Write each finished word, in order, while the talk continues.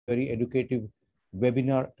very educative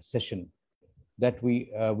webinar session that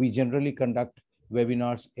we generally conduct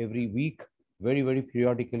webinars every week, very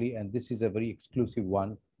periodically, and this is a very exclusive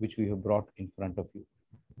one which we have brought in front of you.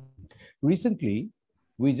 Recently,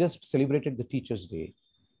 we just celebrated the Teachers' Day.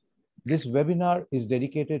 This webinar is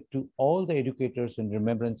dedicated to all the educators in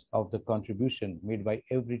remembrance of the contribution made by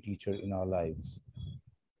every teacher in our lives.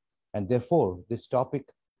 And therefore, this topic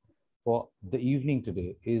for the evening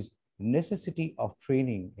today is necessity of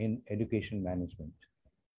training in education management.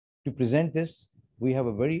 To present this, we have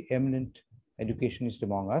a very eminent educationist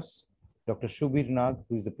among us, Dr. Shubir Nag,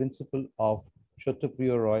 who is the principal of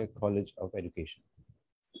Shottapriya Roy College of Education.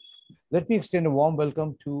 Let me extend a warm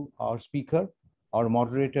welcome to our speaker, our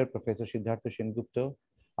moderator, Professor Siddhartha Sengupta,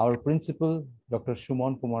 our principal, Dr.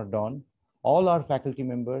 Shumon Kumar Don, all our faculty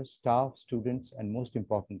members, staff, students, and most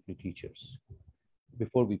importantly, teachers.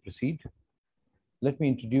 Before we proceed, let me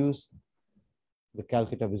introduce the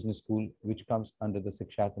Calcutta Business School, which comes under the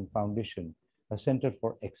Sikshatan Foundation, a center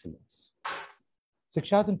for excellence.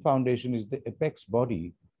 Sikshatan Foundation is the apex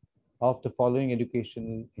body of the following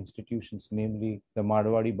educational institutions, namely the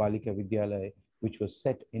Marwari Balika Vidyalaya, which was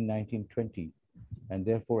set in 1920. And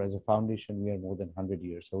therefore, as a foundation, we are more than 100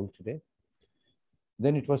 years old today.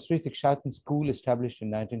 Then it was Sri Sikshatan School established in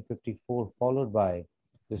 1954, followed by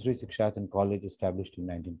the Sri Sikshatan College established in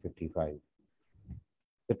 1955.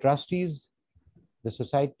 The trustees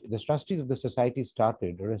of the society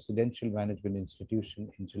started a residential management institution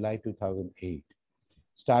in July 2008,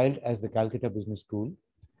 styled as the Calcutta Business School,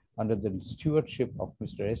 under the stewardship of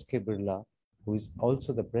Mr. S.K. Birla, who is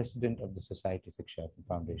also the president of the Society Sikshatan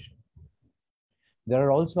Foundation. There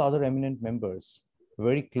are also other eminent members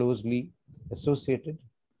very closely associated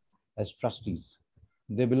as trustees.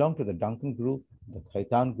 They belong to the Duncan Group, the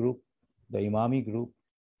Khaitan Group, the Imami Group,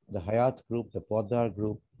 the Hayat Group, the Poddar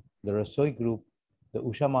Group, the Rasoi Group, the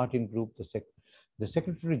Usha Martin Group. The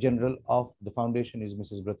Secretary General of the Foundation is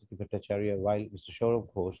Mrs. Bratati Bhattacharya, while Mr. Saurabh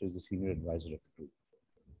Ghosh is the Senior Advisor of the group.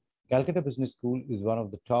 Calcutta Business School is one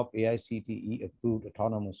of the top AICTE approved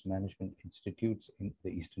autonomous management institutes in the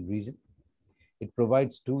Eastern region. It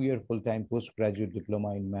provides 2-year full-time postgraduate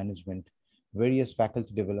diploma in management, various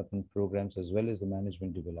faculty development programs, as well as the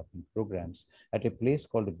management development programs at a place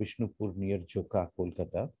called Bishnupur near Joka,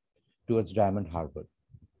 Kolkata, towards Diamond Harbour.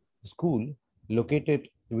 The school, located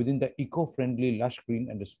within the eco-friendly, lush green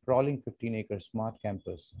and a sprawling 15-acre smart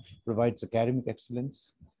campus, provides academic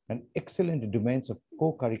excellence and excellent domains of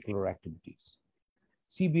co-curricular activities.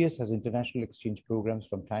 CBS has international exchange programs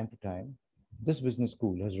from time to time. This business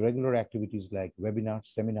school has regular activities like webinars,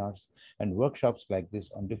 seminars, and workshops like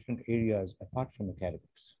this on different areas apart from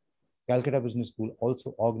academics. Calcutta Business School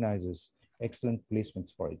also organizes excellent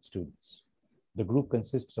placements for its students. The group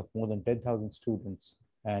consists of more than 10,000 students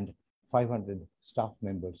and 500 staff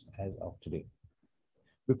members as of today.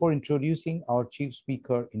 Before introducing our chief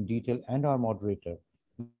speaker in detail and our moderator,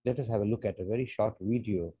 let us have a look at a very short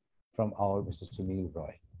video from our Mr. Sunil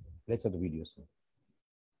Roy. Let's have the video, sir.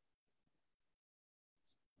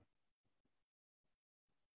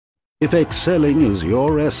 If excelling is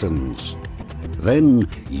your essence, then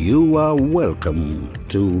you are welcome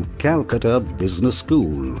to Calcutta Business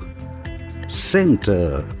School.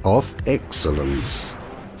 Center of Excellence,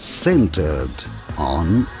 centered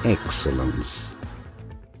on excellence.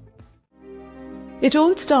 It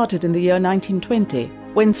all started in the year 1920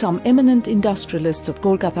 when some eminent industrialists of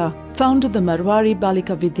Kolkata founded the Marwari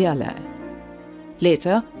Balika Vidyalaya.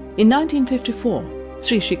 Later, in 1954,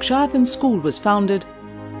 Sri Sikshatan School was founded,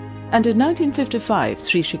 and in 1955,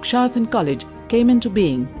 Sri Sikshatan College came into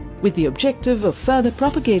being with the objective of further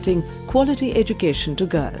propagating quality education to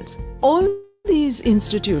girls. All these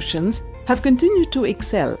institutions have continued to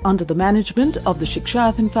excel under the management of the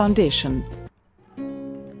Sikshatan Foundation.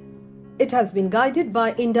 It has been guided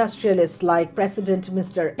by industrialists like President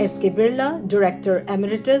Mr. S.K. Birla, Director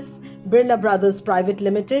Emeritus, Birla Brothers Private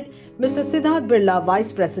Limited, Mr. Siddharth Birla,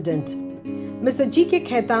 Vice President, Mr. G.K.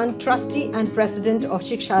 Khaitan, Trustee and President of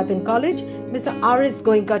Sikshatan College, Mr. R.S.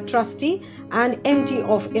 Goenka, Trustee and MD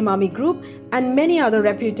of Imami Group, and many other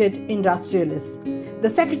reputed industrialists.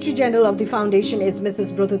 The Secretary General of the Foundation is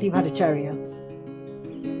Mrs. Bratati Bhattacharya.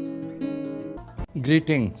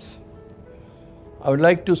 Greetings. I would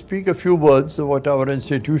like to speak a few words about our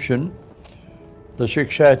institution, the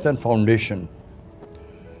Sikshatan Foundation.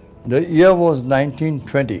 The year was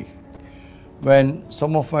 1920, when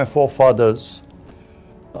some of my forefathers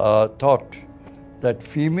thought that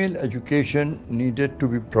female education needed to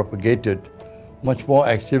be propagated much more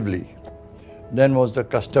actively than was the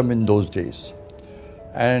custom in those days.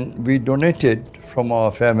 And we donated from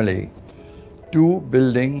our family 2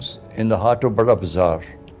 buildings in the heart of Bada Bazaar,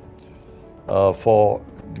 for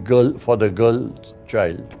the girl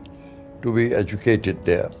child to be educated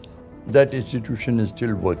there. That institution is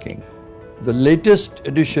still working. The latest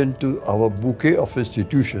addition to our bouquet of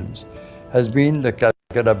institutions has been the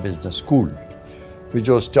Calcutta Business School, which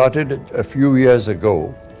was started a few years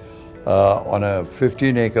ago on a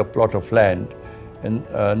 15-acre plot of land and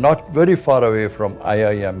not very far away from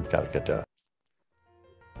IIM Calcutta.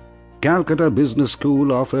 Calcutta Business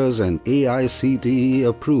School offers an AICTE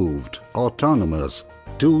approved, autonomous,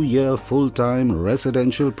 2-year full-time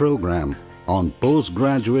residential program on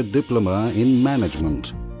postgraduate diploma in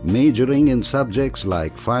management, majoring in subjects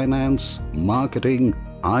like finance, marketing,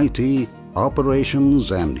 IT, operations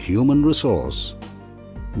and human resource.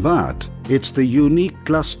 But it's the unique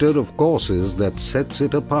cluster of courses that sets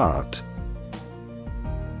it apart.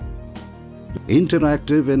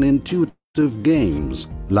 Interactive and intuitive games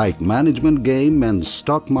like management game and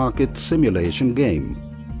stock market simulation game.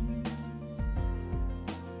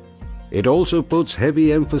 It also puts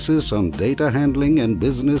heavy emphasis on data handling and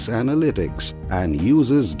business analytics and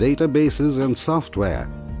uses databases and software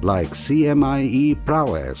like CMIE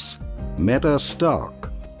Prowess,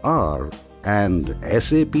 MetaStock, R, and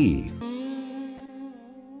SAP.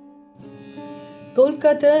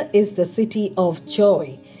 Kolkata is the city of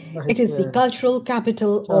joy. It is the cultural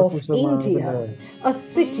capital of India, a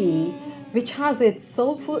city which has its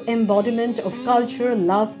soulful embodiment of culture,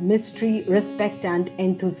 love, mystery, respect and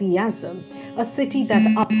enthusiasm. A city that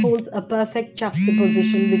upholds a perfect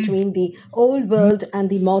juxtaposition between the old world and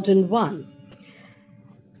the modern one.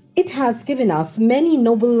 It has given us many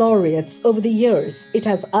Nobel laureates over the years. It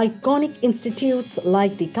has iconic institutes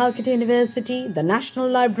like the Calcutta University, the National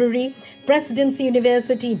Library, Presidency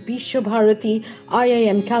University, Bishwa Bharati,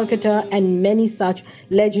 IIM Calcutta, and many such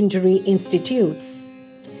legendary institutes.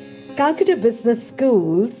 Calcutta Business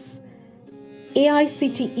School's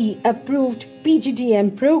AICTE approved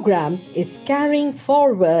PGDM program is carrying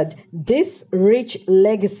forward this rich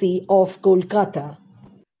legacy of Kolkata.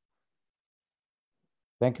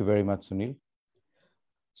 Thank you very much, Sunil.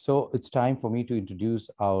 So it's time for me to introduce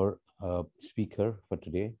our speaker for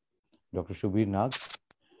today, Dr. Shubir Nag.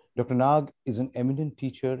 Dr. Nag is an eminent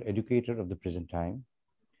teacher, educator of the present time,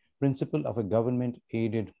 principal of a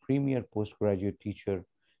government-aided premier postgraduate teacher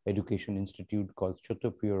education institute called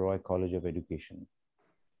Chhatrapati Roy College of Education.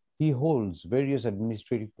 He holds various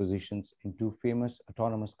administrative positions in 2 famous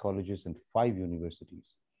autonomous colleges and 5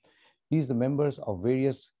 universities. He is the members of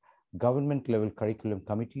various government-level curriculum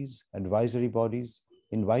committees, advisory bodies,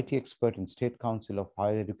 invitee expert in State Council of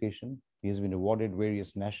Higher Education. He has been awarded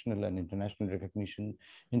various national and international recognition,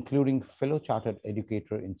 including Fellow Chartered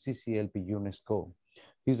Educator in CCLP UNESCO.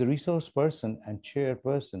 He is a resource person and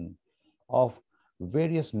chairperson of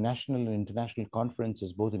various national and international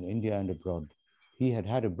conferences, both in India and abroad. He had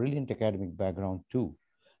a brilliant academic background too.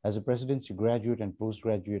 As a presidency graduate and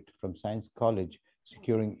postgraduate from Science College,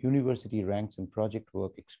 securing university ranks and project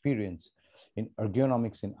work experience in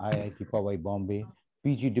ergonomics in IIT Powai, Bombay,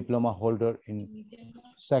 PG diploma holder in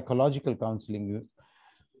psychological counseling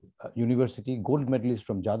university, gold medalist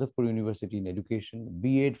from Jadavpur University in education,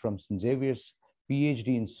 B.Ed from St. Xavier's,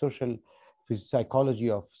 PhD in social psychology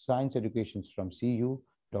of science education from CU.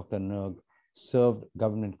 Dr. Nag served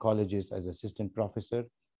government colleges as assistant professor.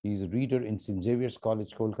 He is a reader in St. Xavier's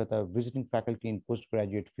College, Kolkata, visiting faculty in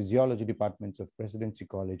postgraduate physiology departments of Presidency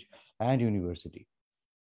College and University.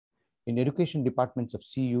 In education departments of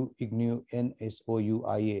CU, IGNU, NSOU,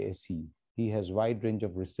 IASE, he has wide range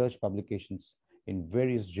of research publications in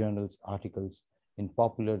various journals, articles, in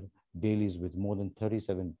popular dailies with more than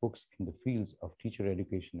 37 books in the fields of teacher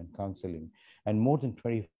education and counseling, and more than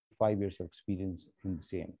 25 years of experience in the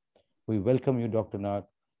same. We welcome you, Dr. Nag,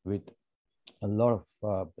 with a lot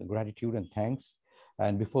of gratitude and thanks.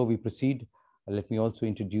 And before we proceed, let me also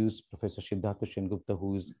introduce Professor Siddhartha Sengupta,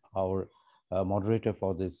 who is our moderator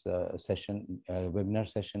for this webinar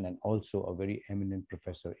session, and also a very eminent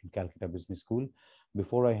professor in Calcutta Business School.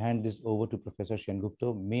 Before I hand this over to Professor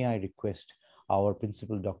Sengupta, may I request our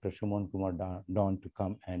principal, Dr. Shuman Kumar Don, to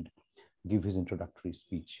come and give his introductory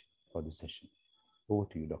speech for this session. Over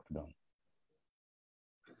to you, Dr. Don.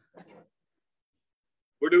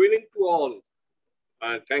 Good evening to all.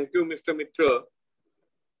 Thank you, Mr. Mitra.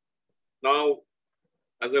 Now,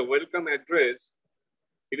 as a welcome address,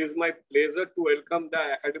 it is my pleasure to welcome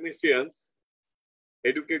the academicians,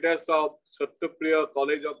 educators of Chhatrapati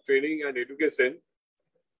College of Training and Education,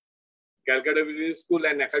 Calcutta Business School,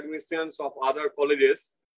 and academicians of other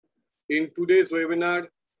colleges in today's webinar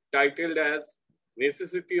titled as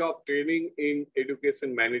Necessity of Training in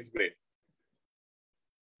Education Management.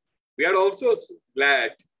 We are also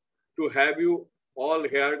glad to have you all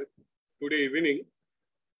here today evening.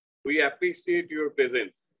 We appreciate your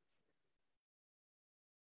presence.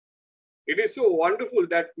 It is so wonderful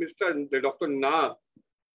that Dr. Nag,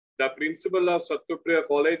 the principal of Satyapriya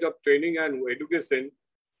College of Training and Education,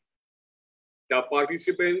 the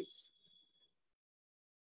participants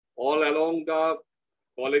all along the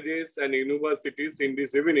colleges and universities in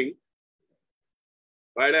this evening,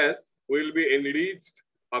 whereas we will be enriched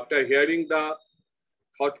after hearing the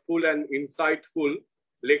thoughtful and insightful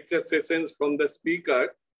lecture sessions from the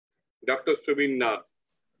speaker, Dr. Subin Nag.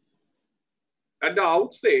 At the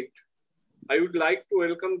outset, I would like to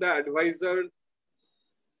welcome the advisor,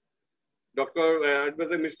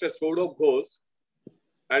 Mr. Saurabh Ghosh,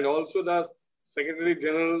 and also the Secretary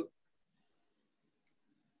General,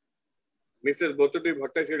 Mrs. Bototi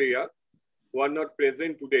Bhattacharya, who are not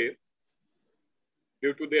present today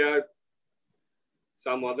due to their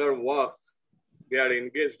some other works they are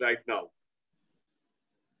engaged right now.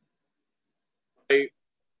 I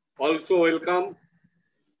also welcome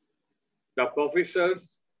the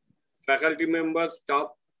professors, faculty members, staff,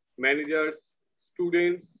 managers,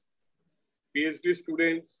 students, PhD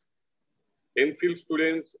students, MPhil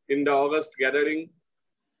students in the August gathering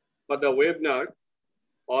for the webinar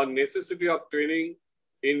on necessity of training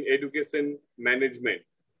in education management.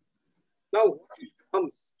 Now, what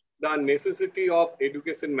comes the necessity of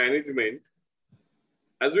education management?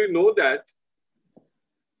 As we know that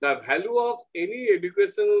the value of any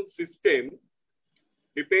educational system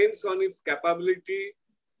depends on its capability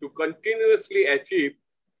to continuously achieve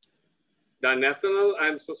the national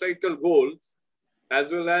and societal goals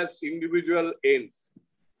as well as individual ends.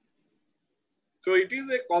 So it is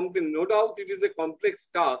no doubt it is a complex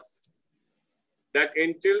task that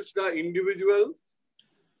entails the individual,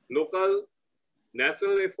 local,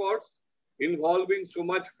 national efforts involving so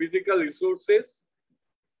much physical resources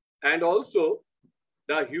and also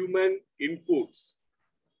the human inputs.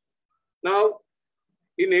 Now,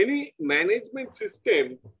 in any management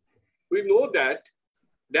system, we know that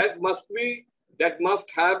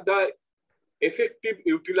must have the effective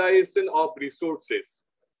utilization of resources.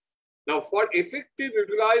 Now, for effective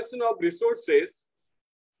utilization of resources,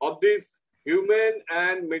 of these human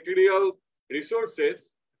and material resources,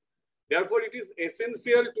 therefore, it is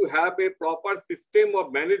essential to have a proper system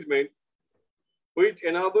of management which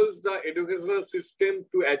enables the educational system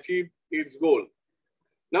to achieve its goal.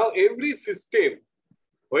 Now, every system,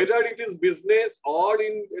 whether it is business or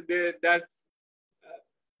in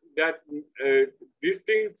these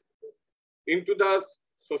things into the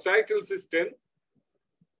societal system,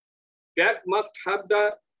 that must have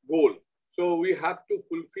the goal. So we have to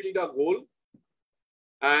fulfill the goal,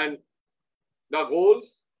 and the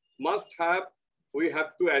goals must have, we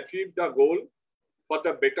have to achieve the goal for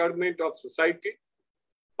the betterment of society.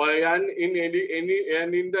 And in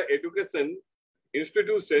the education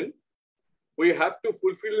institution, we have to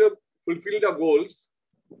fulfill the goals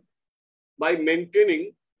by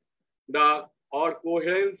maintaining the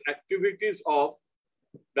coherence activities of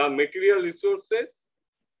the material resources,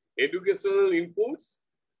 educational inputs,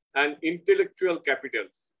 and intellectual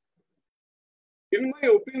capitals. In my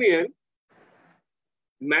opinion,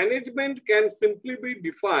 management can simply be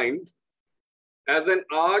defined as an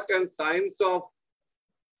art and science of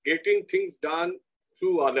getting things done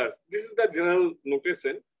through others. This is the general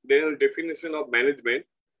notation, general definition of management.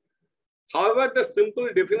 However, the simple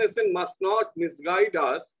definition must not misguide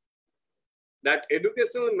us that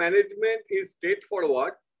educational management is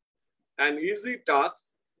straightforward and easy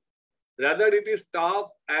task. Rather, it is tough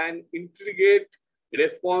and intricate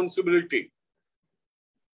responsibility.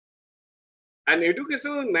 An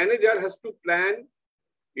educational manager has to plan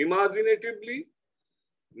imaginatively,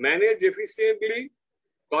 manage efficiently,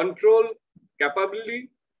 control capably,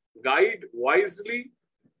 guide wisely,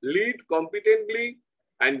 lead competently,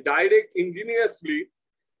 and direct ingeniously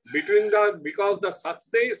because the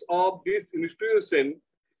success of this institution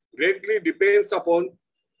greatly depends upon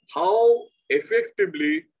how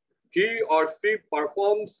effectively he or she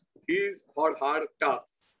performs his or her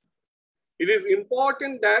tasks. It is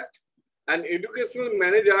important that an educational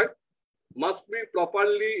manager must be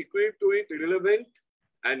properly equipped with relevant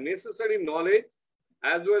and necessary knowledge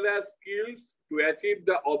as well as skills to achieve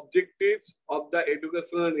the objectives of the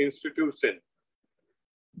educational institution.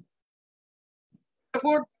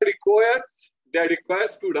 Therefore, that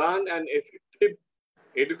requires to run an effective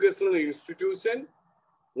educational institution,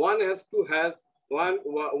 one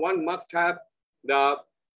must have the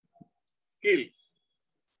skills,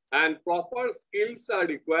 and proper skills are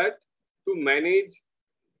required to manage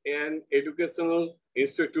an educational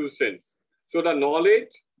institutions. So the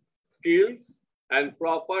knowledge, skills, and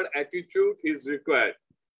proper attitude is required.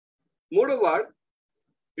 Moreover,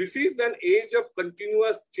 this is an age of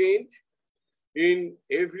continuous change in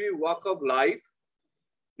every walk of life.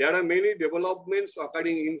 There are many developments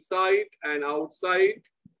occurring inside and outside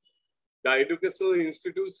the educational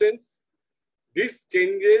institutions. These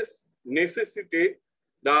changes necessitate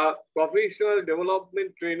the professional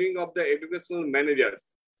development training of the educational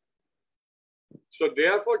managers. So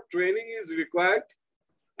therefore, training is required,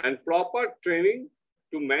 and proper training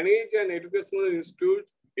to manage an educational institute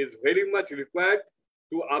is very much required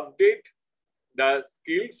to update the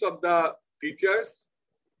skills of the teachers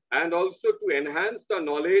and also to enhance the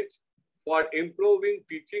knowledge for improving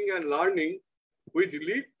teaching and learning, which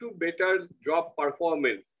lead to better job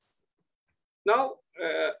performance. Now,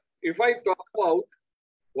 if I talk about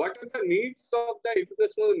what are the needs of the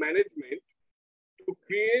educational management to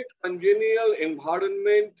create congenial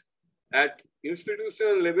environment at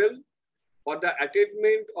institutional level for the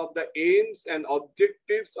attainment of the aims and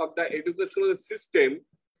objectives of the educational system,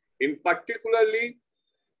 in particularly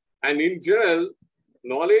and in general,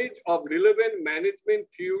 knowledge of relevant management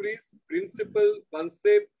theories, principles,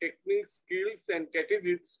 concepts, techniques, skills, and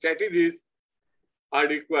strategies are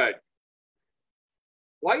required.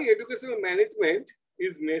 Why educational management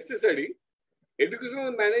is necessary?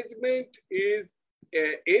 Educational management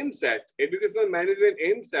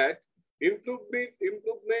aims at improvement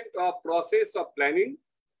of process of planning,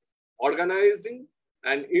 organizing,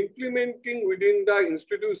 and implementing within the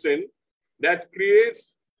institution that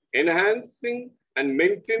creates, enhancing, and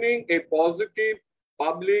maintaining a positive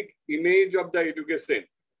public image of the education.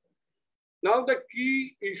 Now, the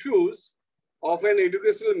key issues of an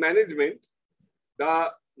educational management,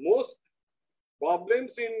 the most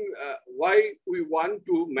problems in why we want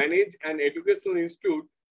to manage an educational institute,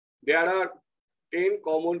 there are 10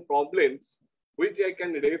 common problems which I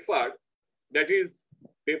can refer, that is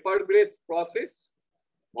paper-based process,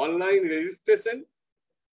 online registration,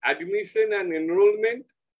 admission and enrollment,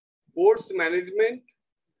 course management,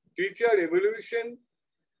 teacher evaluation,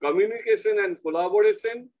 communication and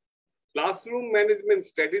collaboration, classroom management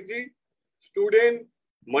strategy, student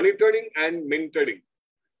monitoring and mentoring.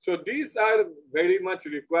 So these are very much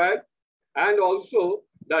required, and also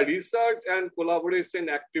the research and collaboration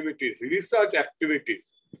activities,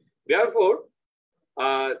 Therefore,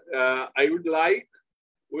 I would like,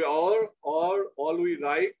 we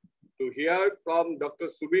like to hear from Dr.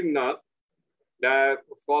 Subin Nag,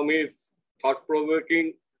 from his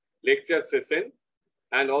thought-provoking lecture session,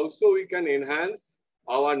 and also we can enhance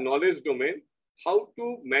our knowledge domain, how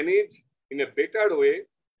to manage in a better way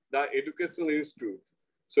the educational institute.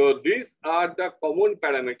 So these are the common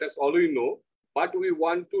parameters, all we know, but we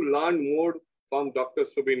want to learn more from Dr.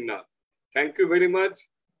 Subin Nag. Thank you very much.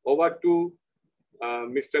 Over to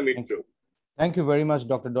Mr. Mitra. Thank you very much,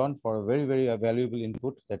 Dr. Don, for a very, very valuable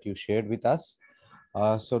input that you shared with us.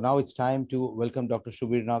 So now it's time to welcome Dr.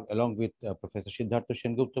 Subir Nag along with Professor Siddhartha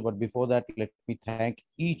Sengupta. But before that, let me thank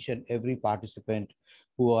each and every participant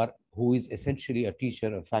who is essentially a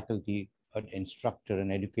teacher, a faculty, an instructor,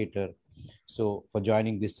 an educator. So for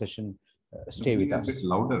joining this session, stay with us. A bit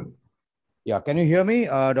louder. Yeah, can you hear me,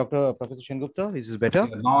 Dr. Professor Sengupta? Is this better?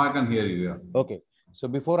 Yeah, now I can hear you. Yeah. Okay. So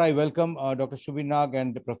before I welcome Dr. Subir Nag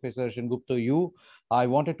and Professor Sengupta, I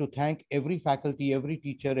wanted to thank every faculty, every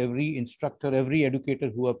teacher, every instructor, every educator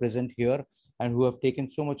who are present here and who have taken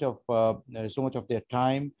so much of their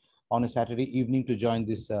time on a Saturday evening to join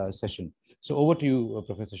this session. So over to you,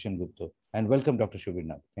 Professor Sengupta, and welcome Dr. Subir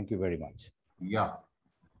Nag. Thank you very much. Yeah,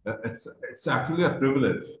 it's actually a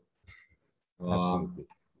privilege. Absolutely.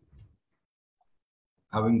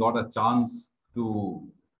 Having got a chance to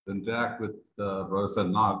interact with Professor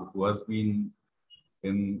Nag, who has been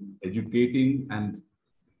in educating and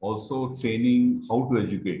also training how to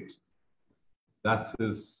educate. That's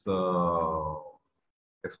his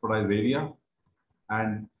expertise area.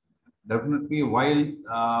 And definitely while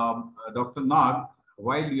Dr. Nag,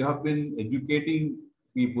 while you have been educating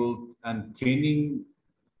people and training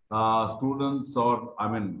students or,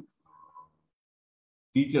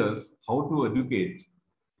 teachers how to educate,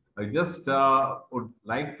 I just would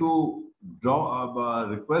like to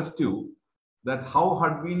request you that how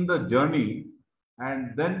had been the journey,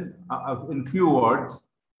 and then in few words,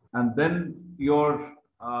 and then your,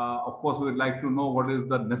 of course, we would like to know what is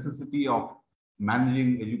the necessity of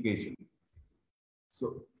managing education.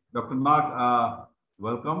 So, Dr. Nag,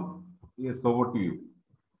 welcome. Yes, over to you.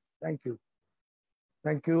 Thank you.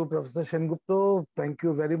 Thank you, Professor Sengupta. Thank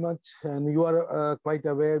you very much. And you are quite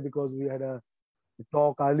aware because we had a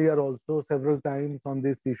talk earlier also several times on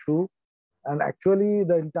this issue. And actually,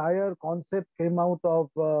 the entire concept came out of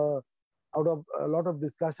out of a lot of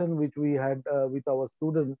discussion which we had with our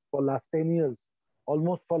students for last 10 years,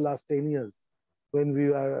 almost for last 10 years, when we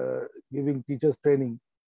are giving teachers training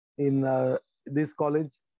in this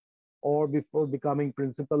college, or before becoming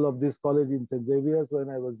principal of this college in St. Xavier's, when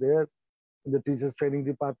I was there in the teachers training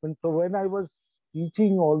department. So when I was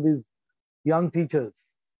teaching all these young teachers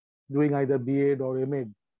doing either B.Ed or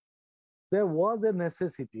M.Ed, there was a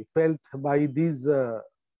necessity felt by these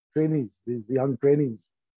trainees, these young trainees,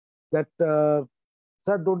 that,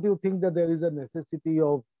 sir, don't you think that there is a necessity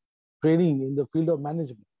of training in the field of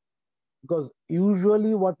management? Because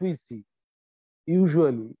usually what we see,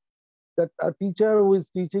 that a teacher who is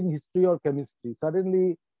teaching history or chemistry,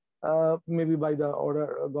 suddenly, maybe by the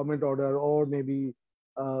order, government order, or maybe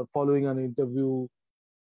following an interview,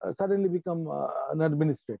 suddenly become an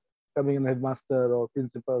administrator, becoming an headmaster or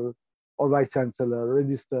principal or vice chancellor,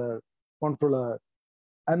 register, controller.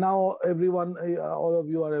 And now everyone, all of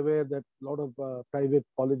you are aware that a lot of private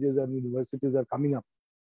colleges and universities are coming up.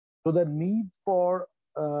 So the need for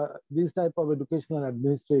this type of educational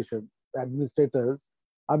administrators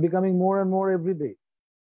are becoming more and more every day.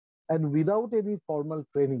 And without any formal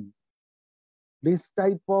training, this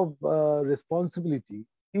type of responsibility,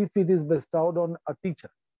 if it is bestowed on a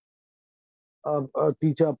teacher, a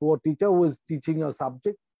poor teacher who is teaching a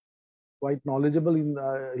subject, quite knowledgeable in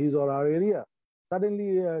his or her area,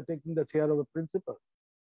 suddenly taking the chair of a principal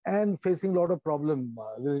and facing a lot of problems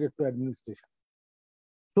related to administration.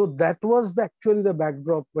 So that was actually the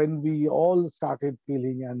backdrop when we all started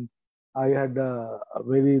feeling, and I had a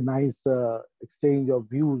very nice exchange of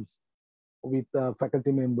views with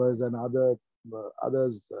faculty members and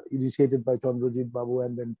others initiated by Chandrajit Babu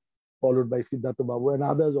and then followed by Siddhartha Babu and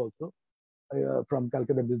others also from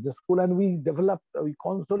Calcutta Business School. And we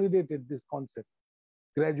consolidated this concept.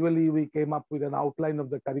 Gradually, we came up with an outline of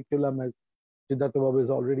the curriculum, as Siddhartha Babu has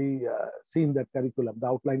already seen that curriculum, the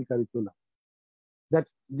outline curriculum. That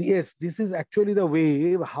yes, this is actually the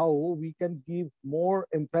way how we can give more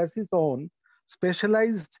emphasis on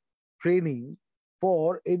specialized training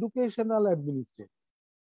for educational administration.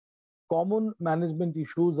 Common management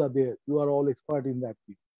issues are there. You are all expert in that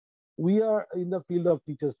field. We are in the field of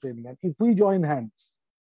teachers training. And if we join hands,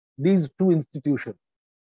 these two institutions,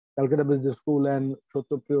 Calcutta Business School and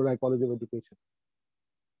Shotopriya Rai College of Education,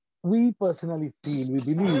 we personally feel, we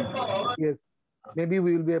believe, yes, maybe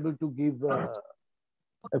we will be able to give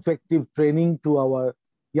effective training to our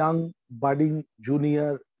young, budding,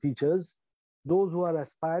 junior teachers, those who are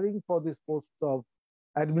aspiring for this post of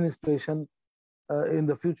administration in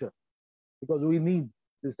the future, because we need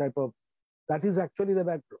this type of, that is actually the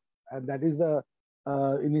backdrop, and that is the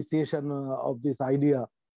initiation of this idea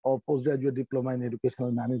of postgraduate diploma in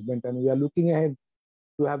educational management. And we are looking ahead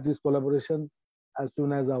to have this collaboration as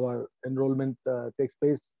soon as our enrollment takes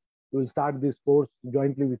place. We will start this course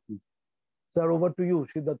jointly with you. Sir, over to you,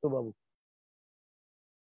 Siddhartha Babu.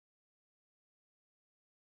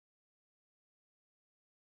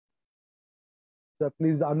 Sir,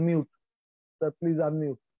 please unmute. Sir, please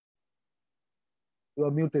unmute. You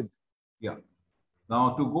are muted. Yeah.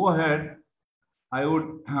 Now, to go ahead, I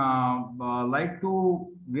would like to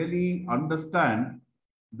really understand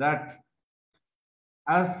that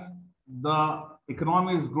as the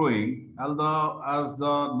economy is growing, as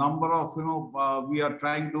the number of, we are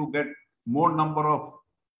trying to get more number of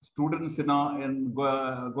students going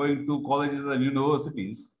to colleges and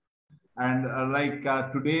universities. And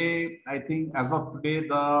today, I think as of today,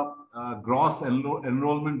 the gross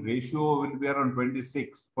enrollment ratio will be around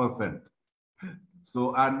 26%.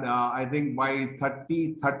 So, and I think by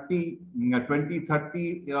 2030,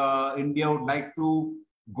 India would like to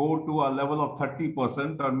go to a level of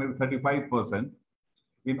 30% or maybe 35%.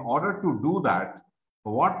 In order to do that,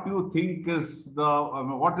 what do you think is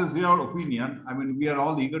what is your opinion? I mean, we are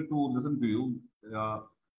all eager to listen to you.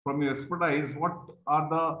 From your expertise, what are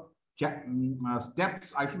the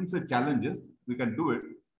steps, I shouldn't say challenges, we can do it.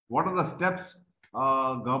 What are the steps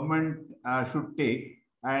government should take,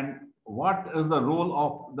 and what is the role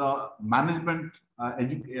of the management,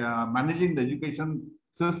 managing the education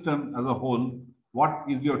system as a whole? What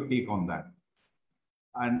is your take on that?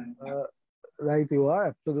 And right, you are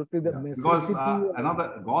absolutely the necessity. Because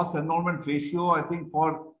another gross enrollment ratio, I think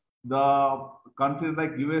for the countries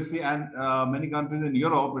like USA and many countries in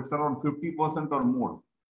Europe, it's around 50% or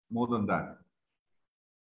more than that.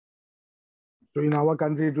 So in our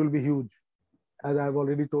country, it will be huge. As I've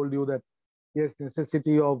already told you that, yes,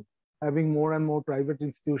 necessity of having more and more private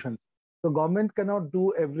institutions. So government cannot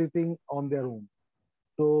do everything on their own.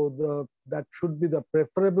 So that should be the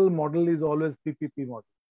preferable model is always PPP model,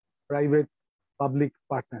 private public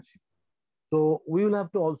partnership. So we will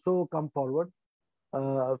have to also come forward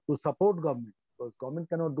to support government, because government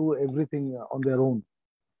cannot do everything on their own.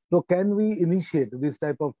 So can we initiate this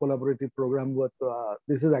type of collaborative program? With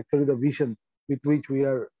this is actually the vision with which we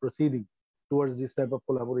are proceeding towards this type of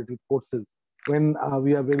collaborative courses. When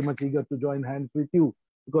we are very much eager to join hands with you,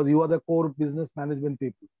 because you are the core business management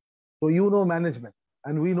people. So you know management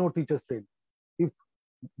and we know teachers training. If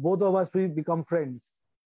both of us we become friends,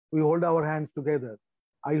 we hold our hands together,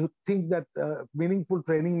 I think that meaningful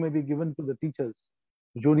training may be given to the teachers,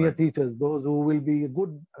 junior teachers, those who will be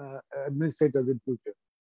good administrators in future.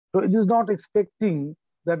 So it is not expecting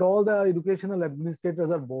that all the educational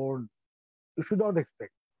administrators are born. You should not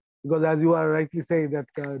expect, because as you are rightly saying that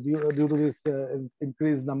due to this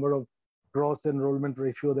increased number of gross enrollment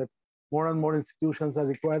ratio, that more and more institutions are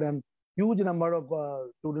required, and huge number of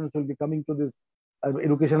students will be coming to this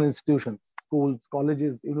educational institutions, schools,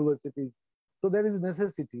 colleges, universities. So there is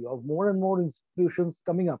necessity of more and more institutions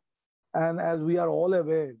coming up. And as we are all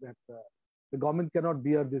aware that the government cannot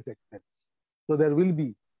bear this expense. So there will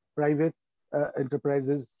be private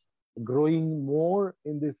enterprises growing more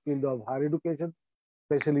in this field of higher education,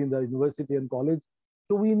 especially in the university and college.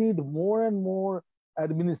 So we need more and more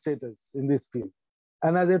administrators in this field.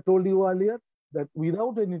 And as I told you earlier, that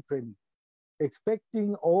without any training,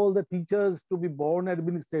 expecting all the teachers to be born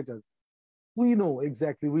administrators, we know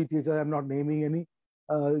exactly, we teachers, I'm not naming any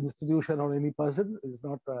institution or any person, it's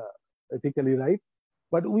not ethically right.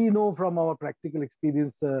 But we know from our practical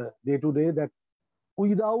experience day to day that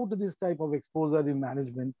without this type of exposure in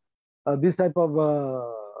management, this type of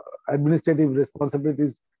administrative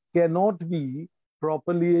responsibilities cannot be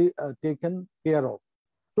properly taken care of.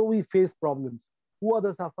 So we face problems. Who are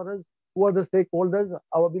the sufferers? Who are the stakeholders?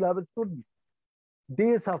 Our beloved students.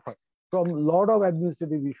 They suffer from a lot of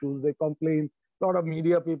administrative issues. They complain. A lot of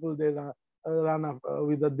media people, they run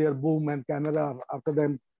with their boom and camera after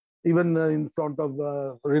them, even in front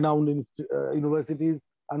of renowned universities.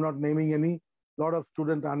 I'm not naming any. A lot of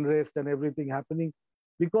student unrest and everything happening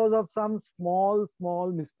because of some small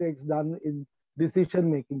mistakes done in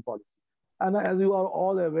decision-making policy. And as you are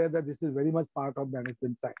all aware that this is very much part of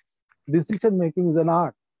management science. Decision-making is an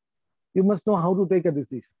art. You must know how to take a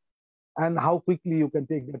decision and how quickly you can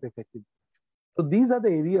take that effectively. So these are the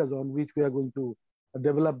areas on which we are going to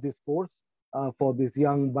develop this course for these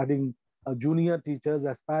young budding junior teachers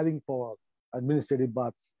aspiring for administrative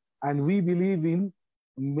paths. And we believe in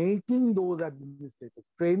making those administrators,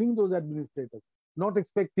 training those administrators, not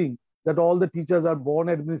expecting that all the teachers are born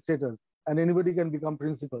administrators and anybody can become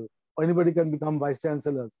principal or anybody can become vice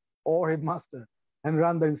chancellors or headmaster and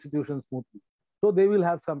run the institution smoothly. So they will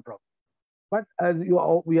have some problems. But as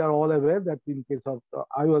we are all aware that in case of,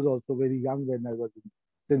 I was also very young when I was in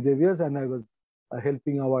St. Xavier's, and I was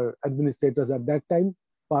helping our administrators at that time,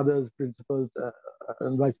 fathers, principals,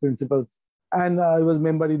 and vice principals, and I was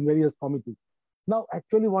member in various committees. Now,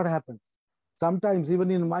 actually what happens, sometimes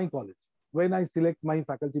even in my college, when I select my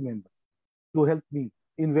faculty members to help me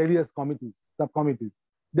in various committees, subcommittees,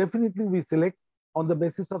 definitely we select on the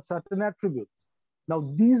basis of certain attributes.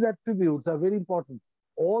 Now, these attributes are very important.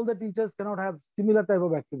 All the teachers cannot have similar type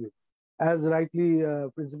of attributes. As rightly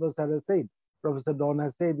Principal Sir has said, Professor Don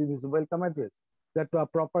has said in his welcome address, that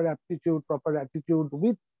proper aptitude, proper attitude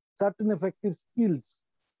with certain effective skills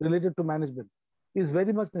related to management is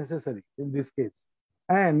very much necessary in this case.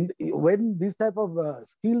 And when this type of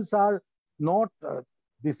skills are not,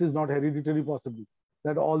 this is not hereditary possibly,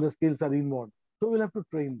 that all the skills are inborn. So we'll have to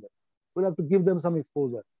train them. We'll have to give them some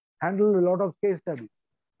exposure, handle a lot of case studies,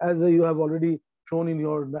 as you have already shown in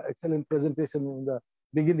your excellent presentation in the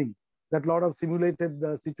beginning, that a lot of simulated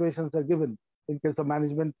situations are given in case of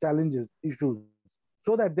management challenges, issues,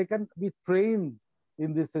 so that they can be trained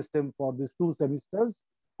in this system for these 2 semesters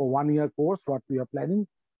for 1 year course, what we are planning.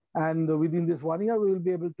 And within this 1 year, we will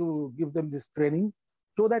be able to give them this training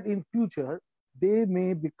so that in future, they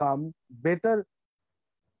may become better,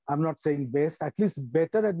 I'm not saying best, at least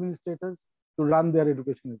better administrators to run their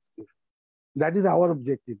education institution. That is our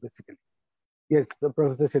objective, basically. Yes,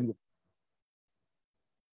 Professor Shendu.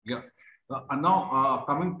 Yeah. Now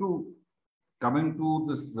coming to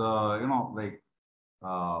this,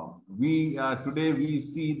 we today we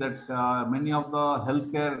see that many of the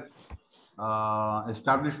healthcare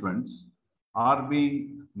establishments are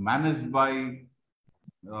being managed by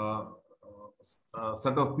a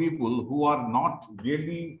set of people who are not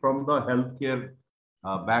really from the healthcare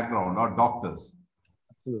background or doctors.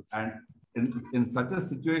 Absolutely. And in such a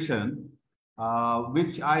situation,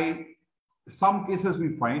 which some cases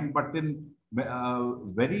we find, but in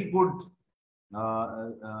very good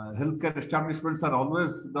healthcare establishments are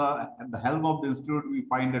always at the helm of the institute, we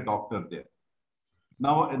find a doctor there.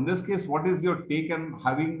 Now, in this case, what is your take on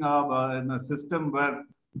having in a system where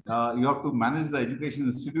you have to manage the education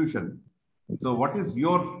institution? So what is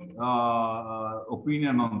your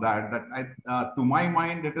opinion on that? That to my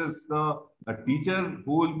mind, it is a teacher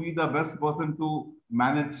who will be the best person to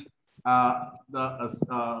manage an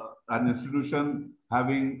institution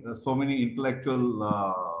having so many intellectuals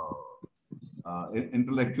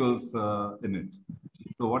in it.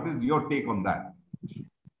 So what is your take on that?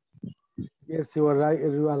 Yes, you are right.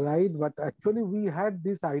 You are right. But actually, we had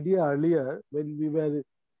this idea earlier when we were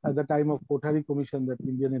at the time of Kothari Commission, that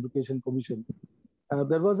Indian Education Commission.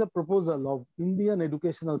 There was a proposal of Indian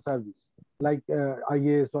Educational Service, like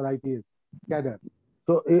IAS or IPS cadre.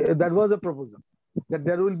 So that was a proposal that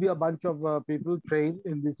there will be a bunch of people trained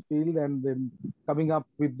in this field and then coming up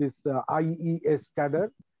with this IES cadre,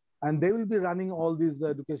 and they will be running all these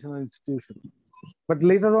educational institutions. But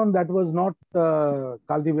later on, that was not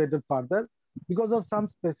cultivated further because of some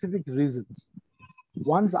specific reasons.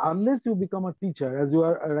 Unless you become a teacher, as you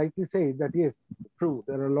are rightly saying, that yes, true,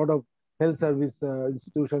 there are a lot of health service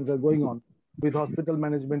institutions are going on with hospital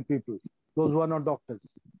management people, those who are not doctors.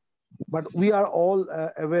 But we are all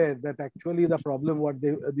aware that actually the problem what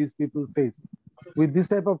these people face. With this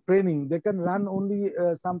type of training, they can run only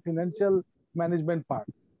some financial management part.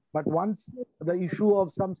 But once the issue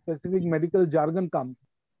of some specific medical jargon comes,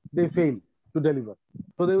 they fail to deliver.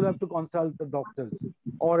 So they will have to consult the doctors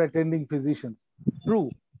or attending physicians.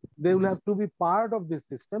 True, they will have to be part of this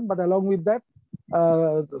system, but along with that,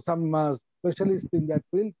 some specialists in that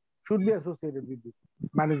field should be associated with this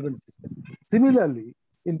management system. Similarly,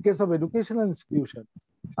 in case of educational institution,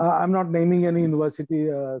 I'm not naming any university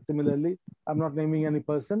similarly, I'm not naming any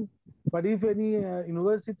person, but if any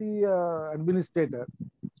university administrator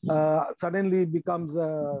suddenly becomes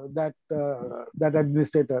that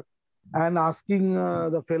administrator and asking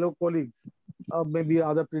the fellow colleagues, maybe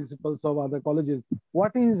other principals of other colleges,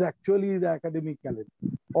 what is actually the academic calendar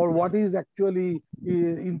or what is actually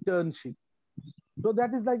internship. So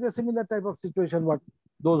that is like a similar type of situation what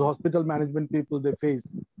those hospital management people they face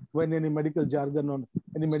when any medical jargon or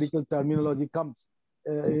any medical terminology comes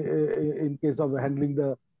in case of handling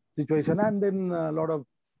the situation, and then a lot of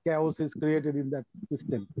chaos is created in that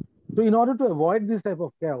system. So in order to avoid this type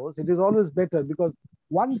of chaos, it is always better, because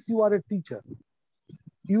once you are a teacher,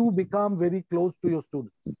 you become very close to your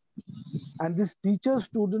students. And this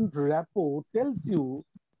teacher-student rapport tells you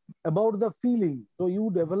about the feeling. So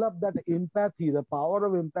you develop that empathy, the power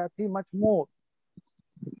of empathy much more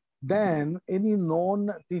than any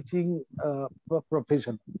non-teaching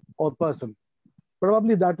profession or person.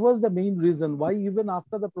 Probably that was the main reason why even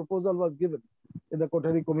after the proposal was given in the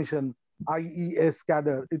Kothari Commission, IES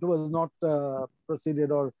cadre, it was not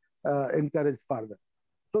proceeded or encouraged further.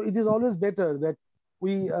 So it is always better that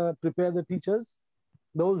we prepare the teachers,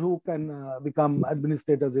 those who can become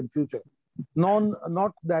administrators in future.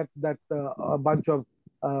 Not that a bunch of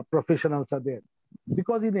professionals are there.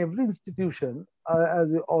 Because in every institution,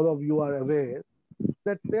 as all of you are aware,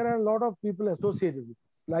 that there are a lot of people associated with this.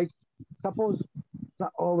 Like suppose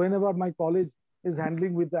whenever my college is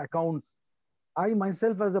handling with the accounts, I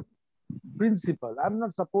myself as a principal, I'm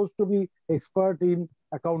not supposed to be expert in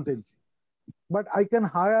accountancy, but I can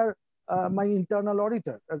hire my internal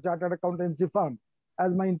auditor, a chartered accountancy firm,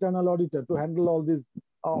 as my internal auditor to handle all these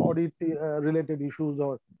audit related issues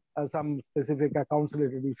or some specific accounts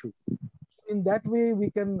related issues. In that way, we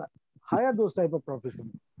can hire those type of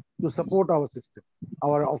professionals to support our system,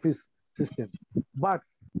 our office system. But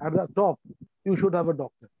at the top, you should have a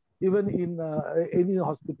doctor. Even in any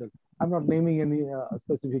hospital, I'm not naming any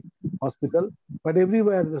specific hospital, but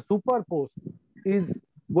everywhere the super post is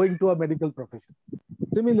going to a medical profession.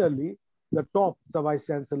 Similarly, the top, the vice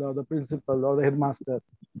chancellor, the principal, or the headmaster,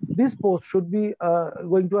 this post should be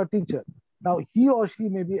going to a teacher. Now, he or she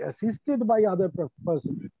may be assisted by other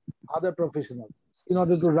professionals in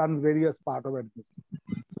order to run various parts of administration.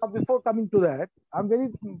 Now, before coming to that, I'm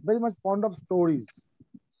very much fond of stories.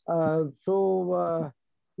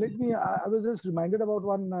 Let me, I was just reminded about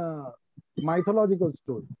one mythological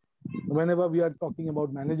story. Whenever we are talking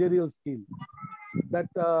about managerial skill, that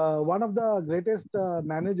one of the greatest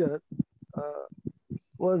manager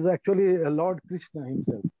was actually Lord Krishna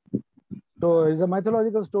himself. So it's a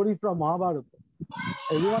mythological story from Mahabharata.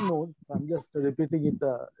 Everyone knows, I'm just repeating it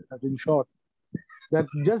in short, that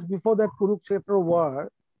just before that Kurukshetra war,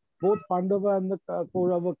 both Pandava and the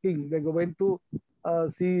Kaurava king, they went to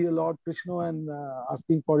see Lord Krishna and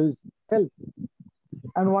asking for his help.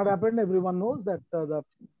 And what happened, everyone knows that the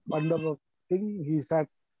Pandava king, he sat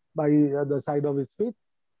by the side of his feet,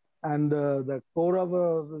 and the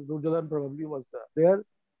Kaurava, Duryodhana probably was there,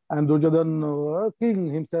 And Duryodhan,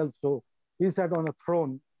 king himself, so he sat on a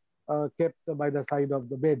throne kept by the side of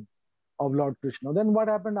the bed of Lord Krishna. Then what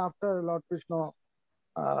happened after Lord Krishna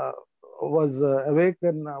was awake?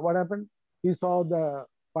 Then what happened? He saw the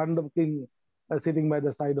Pandav king sitting by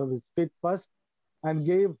the side of his feet first, and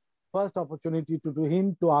gave first opportunity to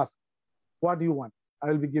him to ask, what do you want? I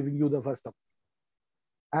will be giving you the first opportunity.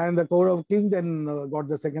 And the Kaurav king then got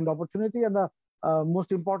the second opportunity. And the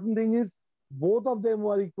most important thing is, both of them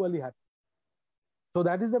were equally happy. So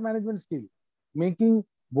that is the management skill, making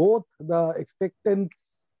both the expectants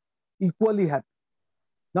equally happy.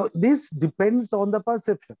 Now, this depends on the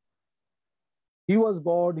perception. He was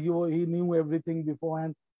God, he knew everything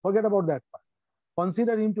beforehand. Forget about that part.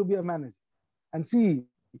 Consider him to be a manager and see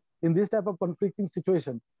in this type of conflicting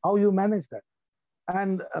situation, how you manage that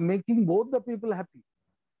and making both the people happy.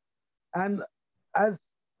 And as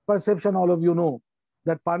perception, all of you know,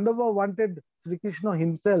 that Pandava wanted Sri Krishna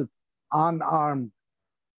himself unarmed,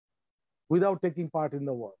 without taking part in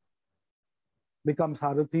the war, becomes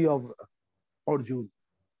Harathi of Arjuna.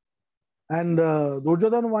 And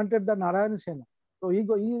Duryodhana wanted the Narayan Sena. So he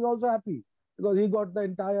is also happy because he got the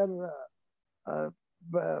entire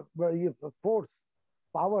force,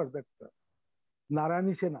 power that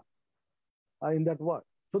Narayani Sena in that war.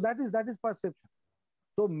 So that is perception.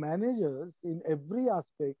 So managers in every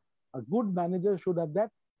aspect, a good manager should have that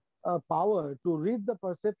power to read the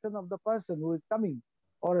perception of the person who is coming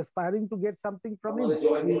or aspiring to get something from him,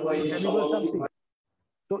 deliver something.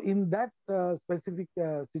 So in that specific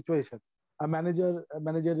situation, a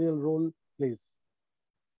managerial role plays.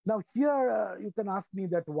 Now here you can ask me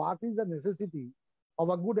that what is the necessity of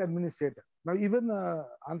a good administrator? Now even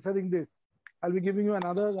answering this, I'll be giving you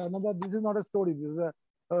another, this is not a story, this is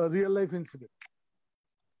a real life incident.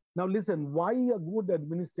 Now listen, why a good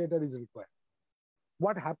administrator is required?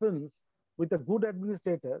 What happens with a good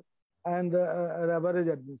administrator and an average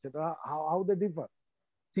administrator, how they differ?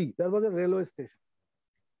 See, there was a railway station.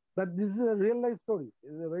 But this is a real life story.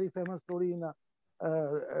 It's a very famous story in a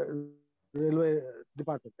railway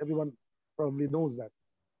department. Everyone probably knows that.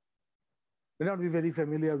 May not be very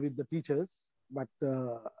familiar with the teachers, but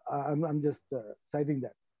I'm just citing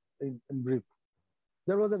that in brief.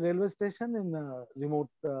 There was a railway station in a remote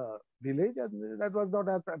village, and that was not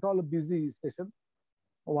at all a busy station.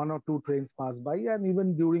 One or two trains passed by, and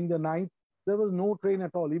even during the night, there was no train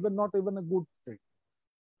at all, not even a goods train.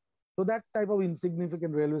 So that type of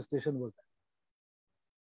insignificant railway station was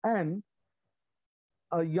there. And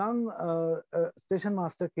a young station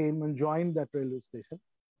master came and joined that railway station.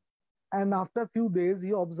 And after a few days,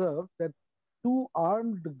 he observed that 2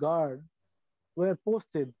 armed guards were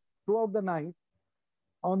posted throughout the night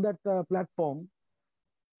on that platform.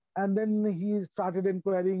 And then he started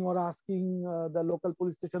inquiring or asking the local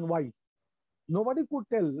police station why. Nobody could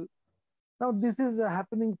tell. Now, this is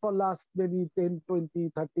happening for last maybe 10,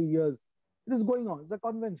 20, 30 years. It is going on. It's a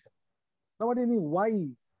convention. Nobody knew why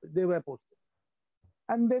they were posted.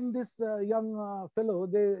 And then this young fellow,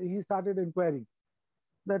 he started inquiring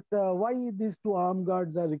that why these 2 armed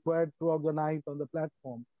guards are required throughout the night on the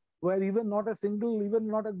platform, where even not a single, even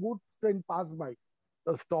not a good train passed by.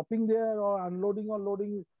 So stopping there or unloading or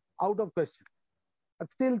loading is out of question.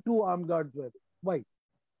 But still 2 armed guards were there. Why?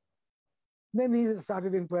 Then he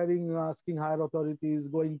started inquiring, asking higher authorities,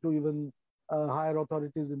 going to even higher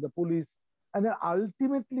authorities in the police. And then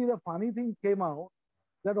ultimately the funny thing came out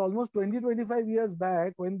that almost 20, 25 years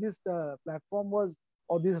back, when this platform was,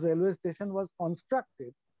 or this railway station was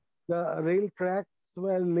constructed, the rail tracks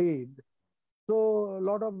were laid. So a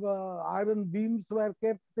lot of iron beams were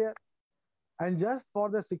kept there. And just for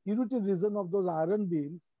the security reason of those iron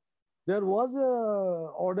beams, there was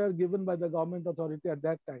a order given by the government authority at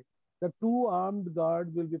that time that 2 armed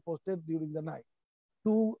guards will be posted during the night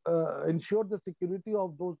to ensure the security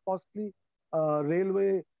of those costly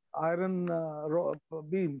railway iron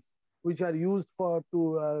beams which are used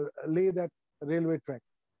to lay that railway track.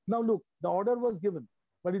 Now look, the order was given,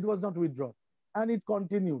 but it was not withdrawn. And it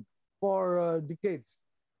continued for decades,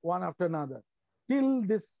 one after another, till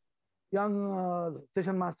this young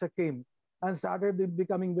station master came and started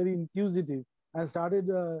becoming very inquisitive and started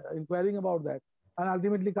inquiring about that, and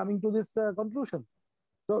ultimately coming to this conclusion.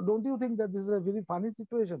 So don't you think that this is a very funny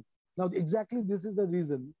situation? Now, exactly this is the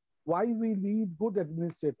reason why we need good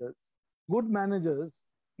administrators, good managers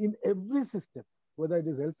in every system, whether it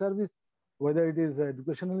is health service, whether it is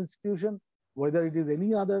educational institution, whether it is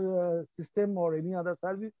any other system or any other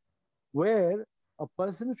service, where a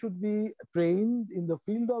person should be trained in the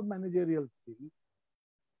field of managerial skill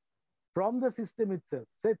from the system itself.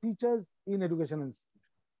 Say teachers in educational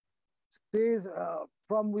institutions, say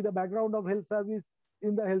from with a background of health service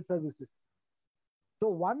in the health services. So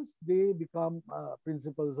once they become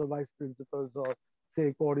principals or vice principals or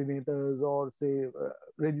say coordinators or say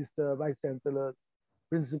register vice chancellors,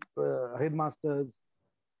 headmasters,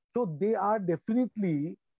 so they are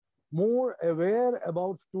definitely more aware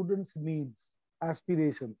about students' needs,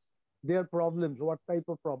 aspirations, their problems, what type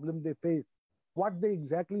of problem they face, what they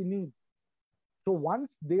exactly need. So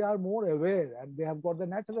once they are more aware and they have got the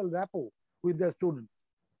natural rapport with their students,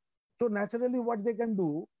 so naturally what they can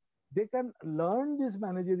do, they can learn these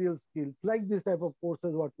managerial skills like this type of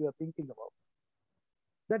courses what we are thinking about,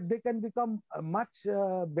 that they can become a much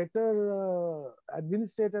better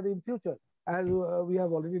administrator in future. As we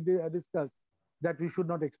have already discussed, that we should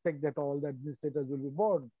not expect that all the administrators will be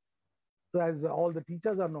born. So as all the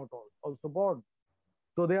teachers are not also born,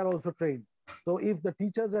 so they are also trained. So if the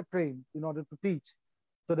teachers are trained in order to teach,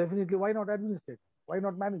 so definitely why not administrators? Why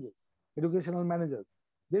not managers, educational managers?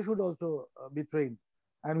 They should also be trained.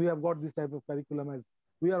 And we have got this type of curriculum as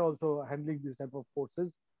we are also handling this type of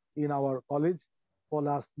courses in our college for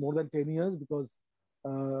last more than 10 years, because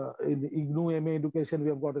in IGNOU MA Education, we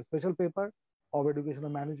have got a special paper of educational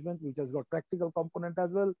management, which has got practical component as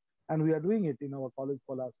well. And we are doing it in our college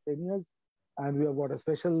for last 10 years. And we have got a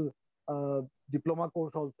special diploma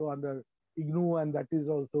course also under IGNOU, and that is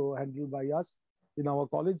also handled by us in our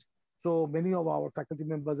college. So many of our faculty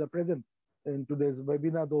members are present in today's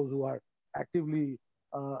webinar, those who are actively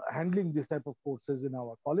handling this type of courses in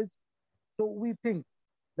our college. So we think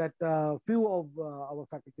that few of our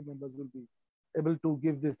faculty members will be able to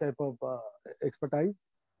give this type of expertise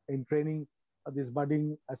in training these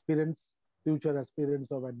budding aspirants, future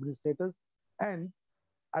aspirants of administrators. And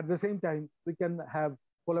at the same time, we can have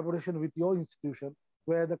collaboration with your institution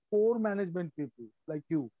where the core management people like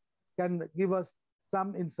you can give us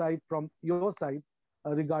some insight from your side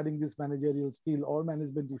regarding this managerial skill or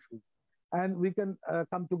management issues. And we can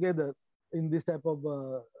come together in this type of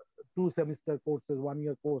 2-semester courses,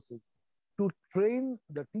 1-year courses, to train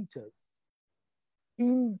the teachers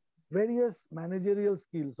in various managerial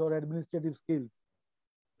skills or administrative skills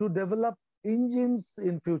to develop engines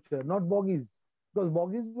in future, not bogies, because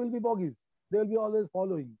bogies will be bogies. They will be always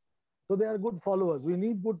following. So they are good followers. We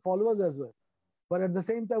need good followers as well. But at the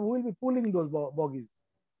same time, we will be pulling those bogies.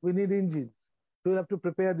 We need engines. So you have to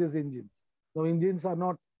prepare these engines. Now, engines are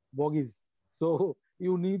not bogies. So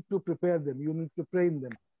you need to prepare them. You need to train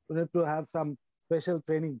them. You need to have some special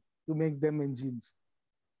training to make them engines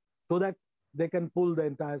so that they can pull the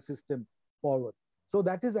entire system forward. So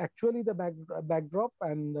that is actually the backdrop.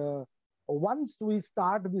 And once we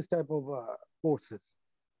start this type of courses,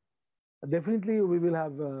 definitely we will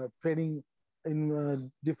have training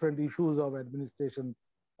in different issues of administration,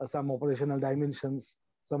 some operational dimensions,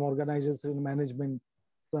 some organizational management,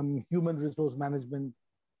 some human resource management,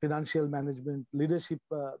 financial management, leadership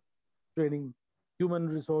training, human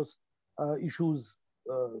resource issues,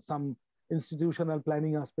 some institutional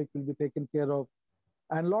planning aspect will be taken care of.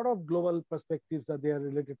 And a lot of global perspectives are there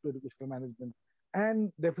related to educational management.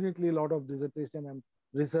 And definitely a lot of dissertation and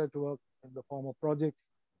research work in the form of projects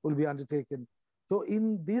will be undertaken. So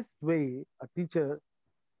in this way, a teacher,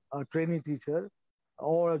 a trainee teacher,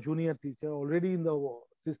 or a junior teacher already in the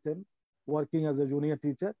system, working as a junior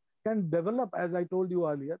teacher, can develop, as I told you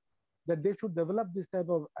earlier, that they should develop this type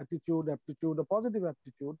of attitude, aptitude, a positive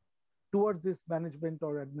aptitude towards this management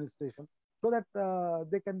or administration, so that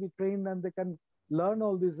they can be trained and they can learn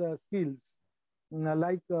all these skills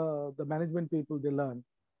like the management people they learn,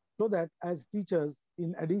 so that as teachers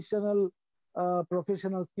in additional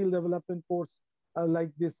professional skill development course like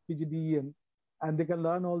this PGDM, and they can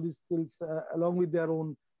learn all these skills along with their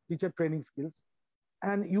own teacher training skills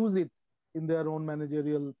and use it in their own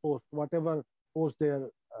managerial post, whatever post they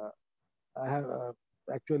are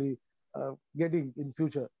actually getting in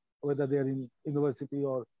future, whether they are in university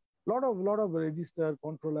or lot of register,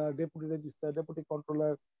 controller, deputy register, deputy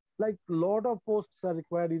controller, like lot of posts are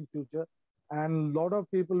required in future, and lot of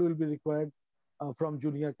people will be required from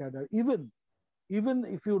junior cadre. Even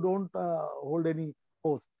if you don't hold any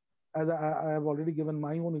post, as I have already given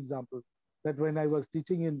my own example, that when I was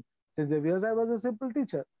teaching in St. Xavier's, I was a simple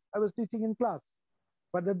teacher. I was teaching in class,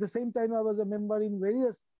 but at the same time, I was a member in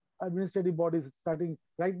various administrative bodies. Starting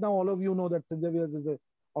right now, all of you know that St. Xavier's is a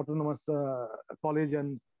autonomous college,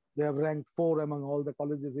 and they have ranked 4 among all the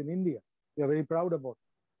colleges in India. We are very proud about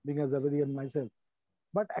being a Xaverian myself.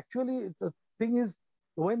 But actually, the thing is,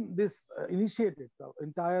 when this initiated, the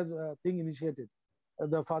entire thing initiated,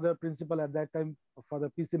 the father principal at that time, Father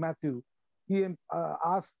P.C. Matthew, he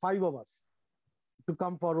asked 5 of us to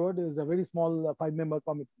come forward. It was a very small 5-member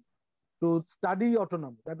committee to study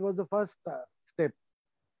autonomy. That was the first step.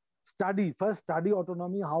 first study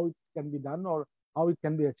autonomy, how it can be done or how it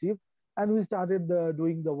can be achieved. And we started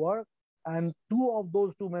doing the work. And two of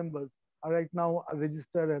those two members are right now a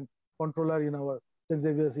registered and controller in our St.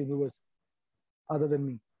 Xavier's University, other than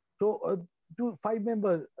me. So 5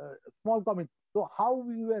 members, small committee. So how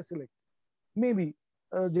we were selected? Maybe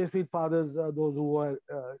Jesuit fathers, those who were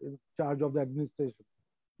in charge of the administration,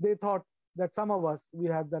 they thought that some of us, we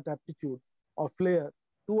had that aptitude or flair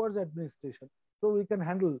towards administration. So we can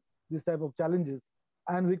handle this type of challenges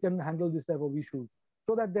and we can handle this type of issues.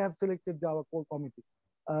 So that they have selected our core committee,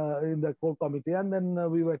 in the core committee. And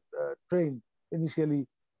then we were trained initially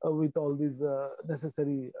with all these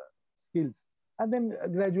necessary skills. And then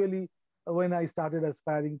gradually, when I started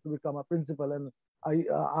aspiring to become a principal, and I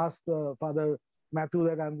asked Father Matthew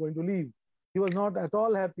that I'm going to leave, he was not at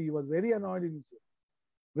all happy. He was very annoyed initially,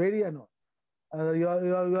 very annoyed. You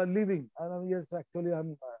are leaving. And yes, actually,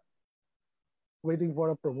 I'm waiting for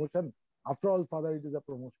a promotion. After all, Father, it is a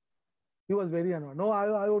promotion. He was very annoyed. No,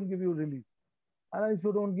 I won't give you release. And if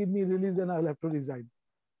you don't give me release, then I'll have to resign.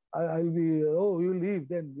 I'll be, oh, you will leave.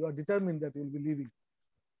 Then you are determined that you will be leaving.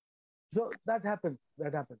 So that happens.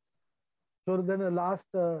 That happens. So then the last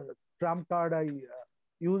trump card I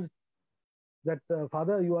used, that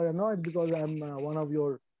Father, you are annoyed because I'm one of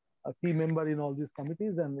your key member in all these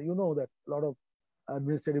committees, and you know that a lot of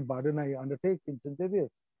administrative burden I undertake in St. Xavier's,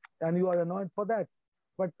 and you are annoyed for that.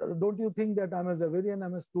 But don't you think that I'm a Xaverian,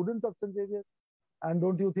 I'm a student of St. Xavier's? And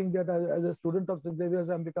don't you think that as a student of St. Xavier's,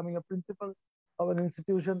 I'm becoming a principal of an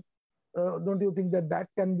institution? Don't you think that that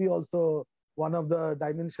can be also one of the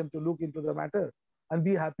dimensions to look into the matter and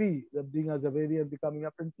be happy that being a Xaverian, becoming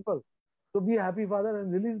a principal? So be happy, Father,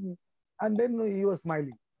 and release me. And then he was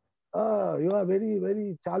smiling. You are very,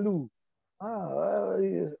 very chalu.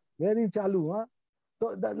 Very chalu. Huh?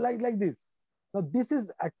 So that, like this. Now, this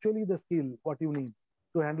is actually the skill, what you need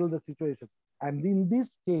to handle the situation. And in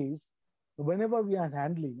this case, whenever we are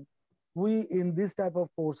handling, we in this type of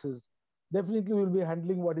courses, definitely will be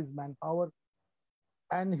handling what is manpower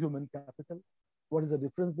and human capital. What is the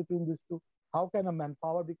difference between these two? How can a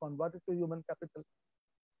manpower be converted to human capital?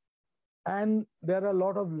 And there are a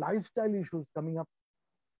lot of lifestyle issues coming up.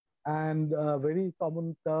 And a very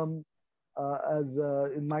common term, as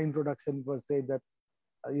in my introduction was said that,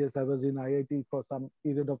 yes, I was in IIT for some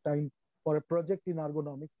period of time for a project in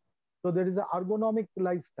ergonomics. So there is an ergonomic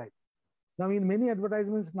lifestyle. Now, in many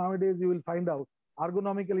advertisements nowadays, you will find out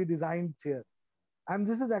ergonomically designed chair. And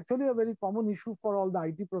this is actually a very common issue for all the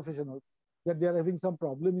IT professionals, that they are having some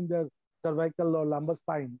problem in their cervical or lumbar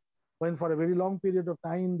spine, when for a very long period of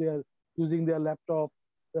time, they are using their laptop,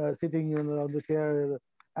 sitting on the chair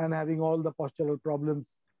and having all the postural problems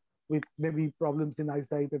with maybe problems in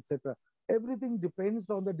eyesight, etc. Everything depends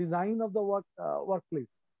on the design of the workplace.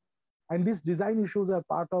 And these design issues are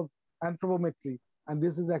part of anthropometry. And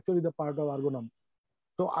this is actually the part of ergonomics.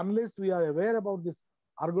 So unless we are aware about this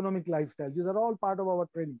ergonomic lifestyle, these are all part of our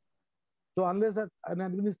training. So unless an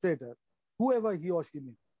administrator, whoever he or she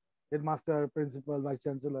may, headmaster, principal, vice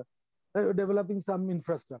chancellor, developing some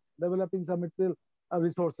infrastructure, developing some material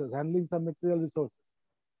resources, handling some material resources,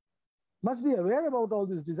 must be aware about all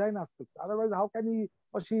these design aspects. Otherwise, how can he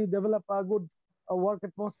or she develop a good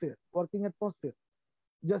working atmosphere,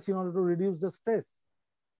 just in order to reduce the stress,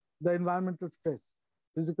 the environmental stress,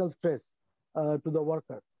 physical stress to the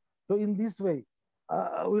worker. So in this way,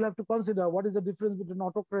 we'll have to consider what is the difference between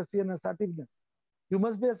autocracy and assertiveness. You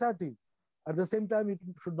must be assertive. At the same time, you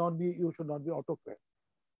should not be autocrat.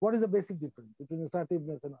 What is the basic difference between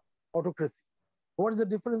assertiveness and autocracy? What is the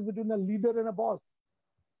difference between a leader and a boss?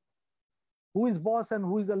 Who is boss and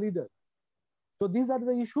who is a leader? So these are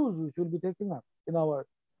the issues which we'll be taking up in our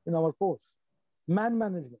course. Man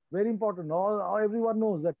management, very important. Everyone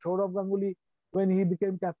knows that Saurav Ganguly, when he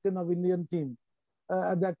became captain of Indian team,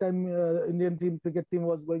 at that time, Indian cricket team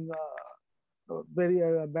was going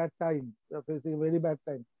very bad time, facing a very bad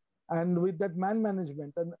time. And with that man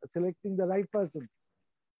management and selecting the right person,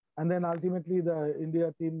 and then ultimately the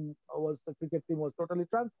cricket team was totally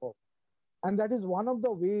transformed. And that is one of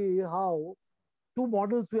the way how two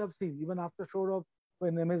models we have seen, even after Saurav,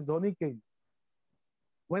 when MS Dhoni came.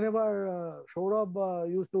 Whenever Saurav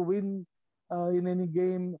used to win in any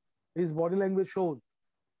game, his body language shows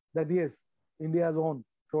that yes, India has won,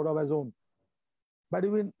 Saurav has won. But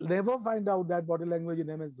you will never find out that body language in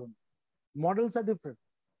MS Dhoni. Models are different.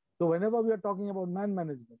 So whenever we are talking about man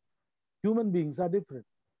management, human beings are different.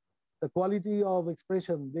 The quality of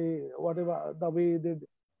expression, the way they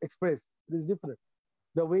express is different.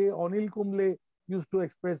 The way Anil Kumble used to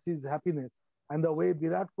express his happiness and the way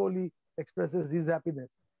Virat Kohli expresses his happiness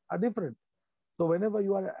are different. So whenever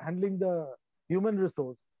you are handling the human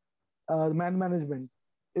resource, man management,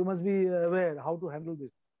 you must be aware how to handle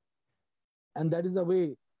this. And that is the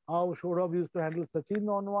way how Shourabh used to handle Sachin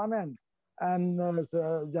on one hand and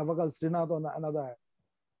Javakal Srinath on another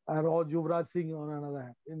hand, or Yuvraj Singh on another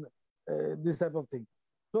hand, in this type of thing.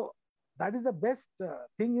 So that is the best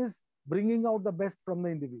thing, is bringing out the best from the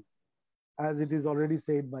individual, as it is already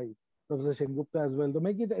said by Professor Sengupta as well, to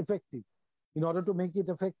make it effective. In order to make it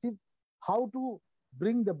effective, how to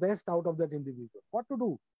bring the best out of that individual, what to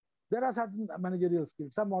do. There are certain managerial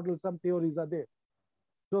skills, some models, some theories are there.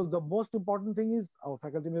 So the most important thing is our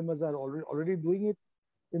faculty members are already doing it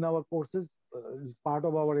in our courses. It's part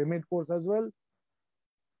of our MA course as well.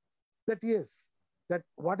 That yes, that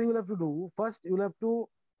what you will have to do, first you will have to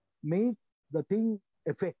make the thing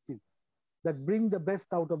effective, that bring the best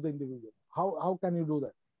out of the individual. How can you do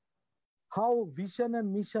that? How vision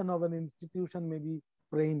and mission of an institution may be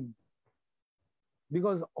framed.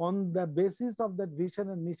 Because on the basis of that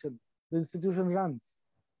vision and mission, the institution runs.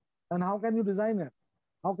 And how can you design it?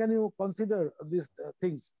 How can you consider these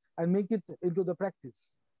things and make it into the practice?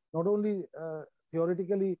 Not only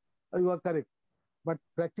theoretically you are correct, but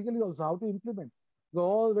practically also how to implement. So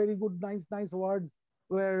all very good, nice words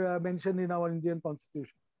were mentioned in our Indian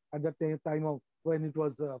Constitution at that time of when it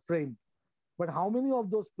was framed. But how many of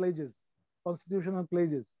those pledges, constitutional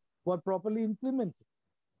pledges, were properly implemented?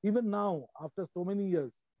 Even now, after so many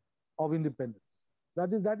years of independence.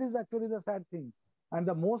 That is actually the sad thing. And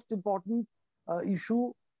the most important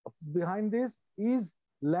issue behind this is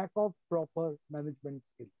lack of proper management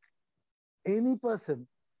skill. Any person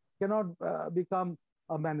cannot become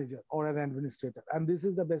a manager or an administrator. And this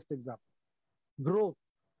is the best example. Growth,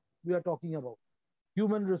 we are talking about.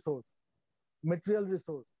 Human resource, material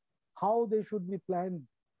resource, how they should be planned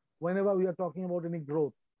whenever we are talking about any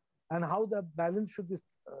growth, and how the balance should be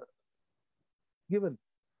given.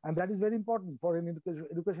 And that is very important for an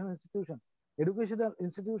educational institution. Educational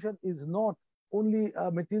institution is not only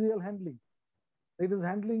material handling. It is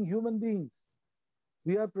handling human beings.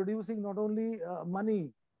 We are producing not only money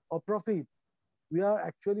or profit, we are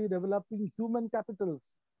actually developing human capitals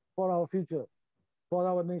for our future, for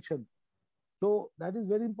our nation. So that is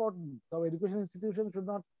very important. So education institutions should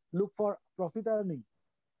not look for profit earning.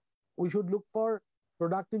 We should look for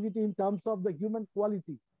productivity in terms of the human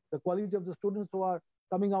quality, the quality of the students who are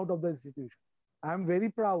coming out of the institution. I am very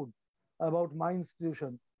proud about my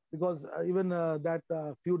institution, because even that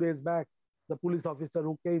few days back, the police officer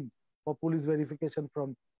who came for police verification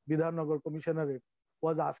from Bidharnagar Commissionerate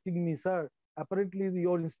was asking me, sir, apparently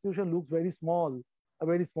your institution looks very small, a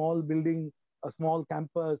very small building, a small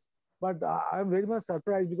campus. But I'm very much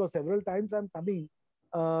surprised, because several times I'm coming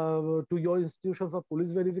to your institution for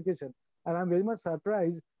police verification. And I'm very much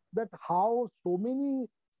surprised that how so many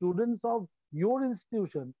students of your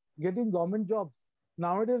institution getting government jobs.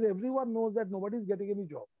 Nowadays, everyone knows that nobody is getting any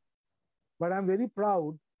job. But I'm very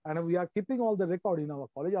proud, and we are keeping all the record in our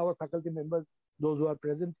college. Our faculty members, those who are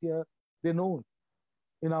present here, they know.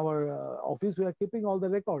 In our office, we are keeping all the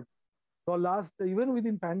records. For last, even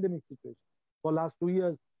within pandemic situation, for last 2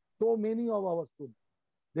 years, so many of our students,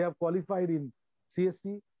 they have qualified in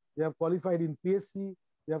CSC, they have qualified in PSC,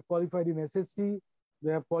 they have qualified in SSC,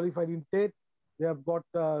 they have qualified in TET, they have got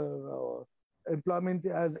employment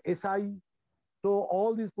as SI. So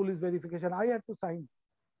all these police verification, I had to sign,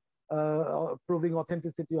 proving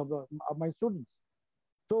authenticity of my students.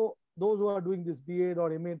 So those who are doing this BEd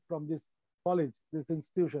or MA from this college, this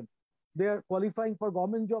institution, they are qualifying for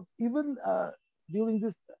government jobs even during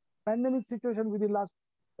this pandemic situation within last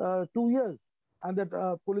 2 years. And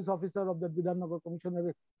that police officer of the Bidharnagar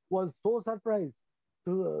Commissioner was so surprised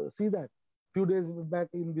to see that. Few days back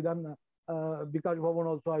in Bikash Bhavan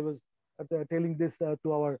also, I was telling this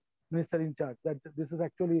to our minister in charge, that this is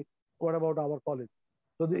actually what about our college.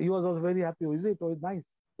 So he was also very happy. Is it? Oh, nice,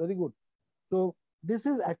 very good. So this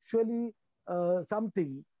is actually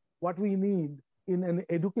something what we need in an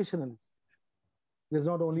educational institution. There's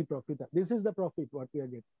not only profit. This is the profit what we are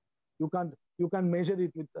getting. You can't measure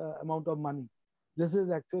it with amount of money. This is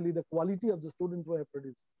actually the quality of the students we have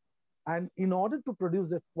produced. And in order to produce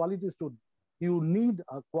that quality student, you need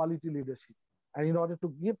a quality leadership. And in order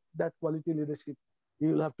to give that quality leadership, you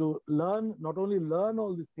will have to learn, not only learn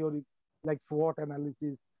all these theories like SWOT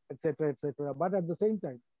analysis, etc., but at the same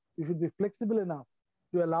time, you should be flexible enough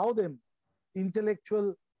to allow them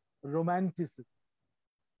intellectual romanticism.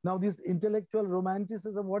 Now, this intellectual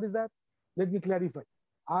romanticism, what is that? Let me clarify.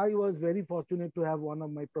 I was very fortunate to have one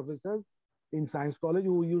of my professors in Science College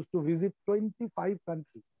who used to visit 25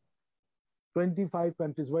 countries. 25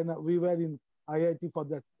 countries. When we were in IIT for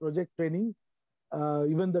that project training,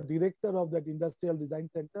 even the director of that Industrial Design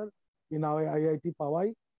Center in our IIT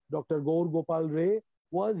Powai, Dr. Gaur Gopal Ray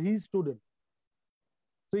was his student.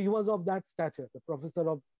 So he was of that stature, the professor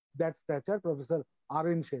of that stature, Professor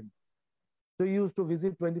R.N. Shen. So he used to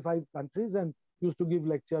visit 25 countries and used to give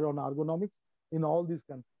lecture on ergonomics in all these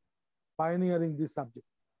countries, pioneering this subject.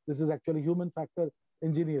 This is actually human factor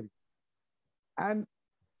engineering. And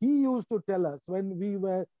he used to tell us, when we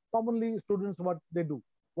were commonly students, what they do.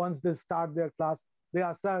 Once they start their class, they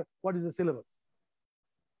ask, sir, what is the syllabus?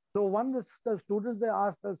 So once the students, they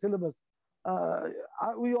ask the syllabus,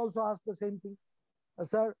 we also ask the same thing.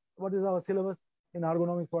 Sir, what is our syllabus in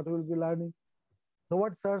ergonomics? What we will be learning? So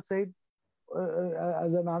what sir said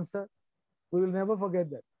as an answer, we will never forget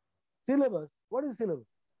that. Syllabus, what is syllabus?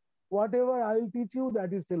 Whatever I will teach you,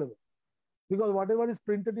 that is syllabus. Because whatever is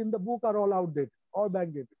printed in the book are all outdated or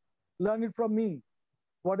backdated. Learn it from me.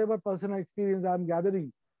 Whatever personal experience I am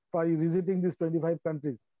gathering by visiting these 25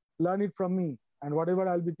 countries, learn it from me. And whatever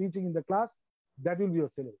I'll be teaching in the class, that will be your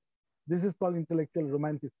syllabus. This is called intellectual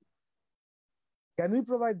romanticism. Can we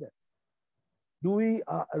provide that? Do we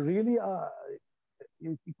really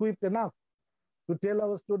equipped enough to tell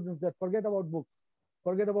our students that forget about books,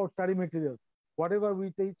 forget about study materials. Whatever we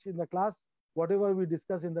teach in the class, whatever we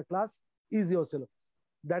discuss in the class is your syllabus.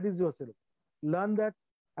 That is your syllabus. Learn that,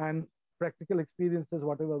 and practical experiences,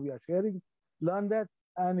 whatever we are sharing, learn that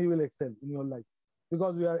and you will excel in your life.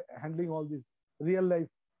 Because we are handling all these real life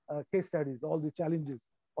case studies, all the challenges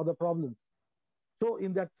or the problems. So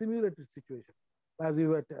in that simulated situation, as we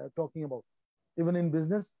were talking about, even in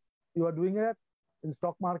business, you are doing that. In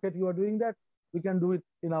stock market, you are doing that. We can do it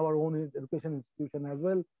in our own education institution as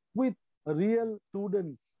well with real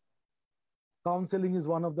students. Counseling is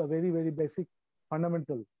one of the very, very basic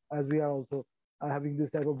fundamental, as we are also having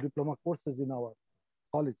this type of diploma courses in our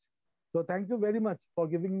college. So thank you very much for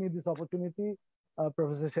giving me this opportunity,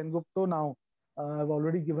 Professor Sengupta. Now, I've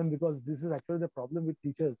already given, because this is actually the problem with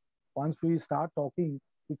teachers. Once we start talking,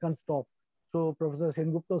 we can't stop. So Professor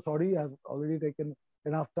Sengupta, sorry, I've already taken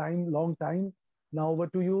enough time, long time. Now over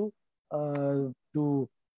to you to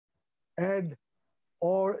add,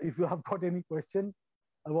 or if you have got any question,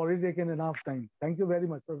 I've already taken enough time. Thank you very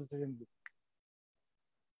much, Professor Sengupta.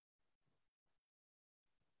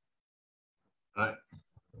 Right.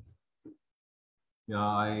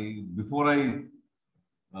 Yeah, before I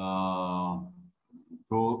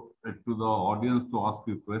throw it to the audience to ask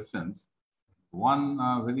you questions, I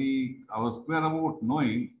was clear about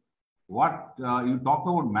knowing what you talked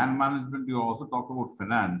about management, you also talked about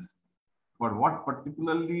finance, but what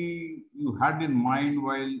particularly you had in mind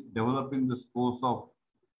while developing this course of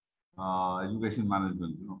education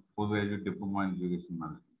management, postgraduate diploma in education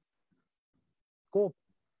management? Scope.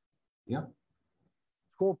 Yeah.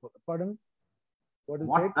 Scope, pardon?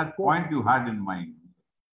 What that point you had in mind?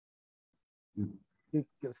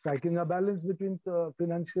 Striking a balance between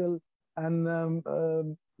financial and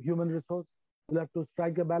human resource. We'll have to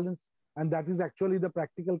strike a balance. And that is actually the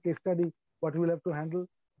practical case study, what we'll have to handle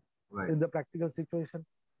in the practical situation.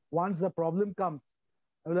 Once the problem comes,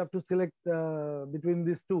 I will have to select between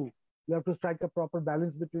these two. We have to strike a proper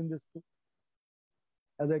balance between these two.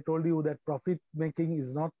 As I told you, that profit making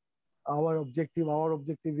is not our objective. Our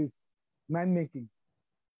objective is man making.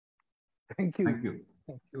 Thank you. Thank you.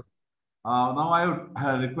 Thank you. Now I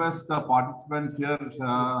would request the participants here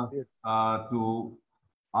to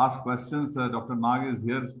ask questions. Dr. Nag is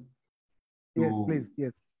here. Yes, please.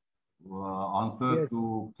 Yes. Answer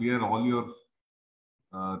to clear all your,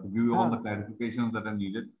 to give you all the clarifications that are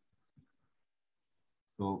needed.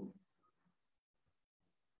 So,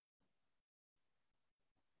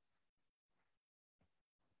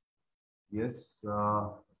 yes.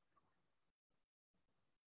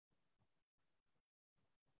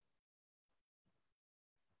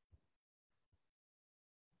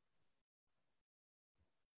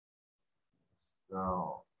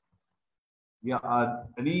 Yeah,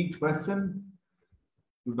 any question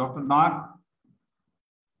to Dr. Nag?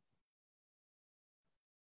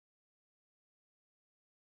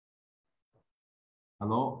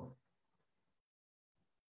 Hello?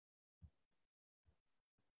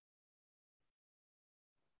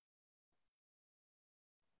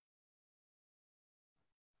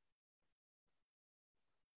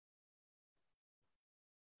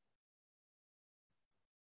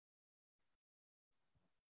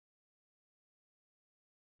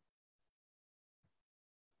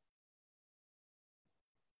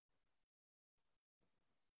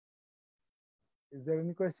 Is there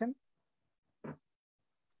any question?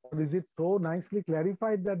 Or is it so nicely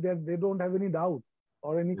clarified that they don't have any doubt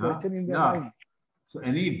or any question in their mind? So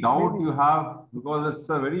any doubt you have, because it's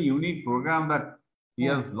a very unique program that he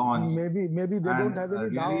has launched. Maybe they don't have any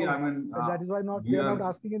really, doubt. I mean, that is why they are not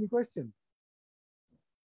asking any question.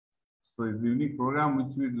 So it's a unique program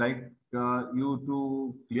which we'd like you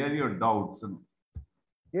to clear your doubts.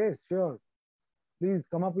 Yes, sure. Please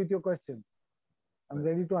come up with your question. I'm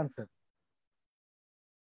ready to answer.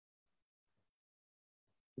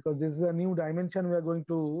 Because this is a new dimension we are going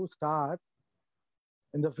to start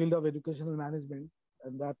in the field of educational management,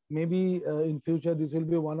 and that maybe in future this will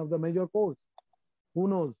be one of the major courses. Who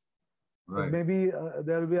knows? Right. But maybe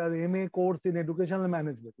there will be an MA course in educational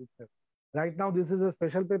management itself. Right now, this is a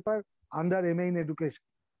special paper under MA in education.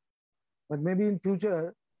 But maybe in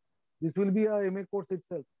future, this will be a MA course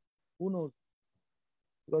itself. Who knows?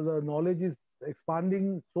 Because the knowledge is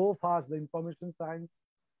expanding so fast. The information science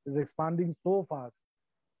is expanding so fast.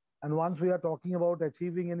 And once we are talking about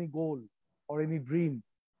achieving any goal or any dream,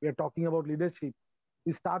 we are talking about leadership,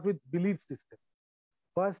 we start with belief system.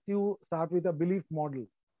 First, you start with a belief model.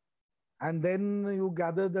 And then you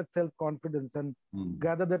gather that self-confidence and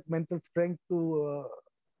gather that mental strength to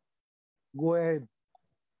go ahead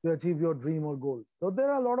to achieve your dream or goal. So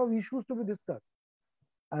there are a lot of issues to be discussed.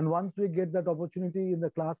 And once we get that opportunity in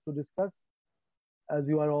the class to discuss, as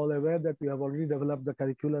you are all aware that we have already developed the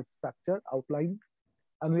curricular structure outlined,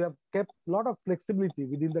 and we have kept a lot of flexibility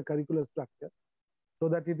within the curricular structure so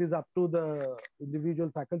that it is up to the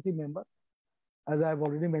individual faculty member. As I have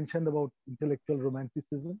already mentioned about intellectual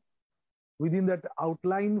romanticism, within that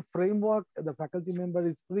outline framework, the faculty member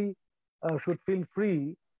is free, should feel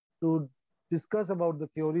free to discuss about the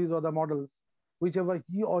theories or the models, whichever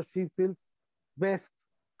he or she feels best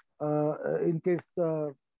in case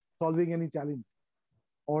solving any challenge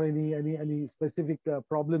or any specific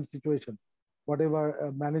problem situation, whatever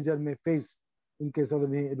a manager may face in case of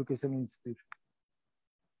any educational institution.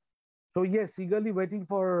 So yes, eagerly waiting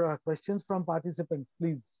for questions from participants.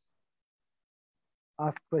 Please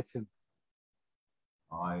ask questions.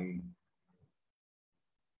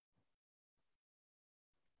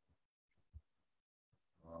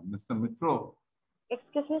 Mr. Mitro.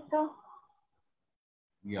 Excuse me, sir.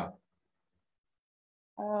 Yeah.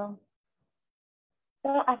 So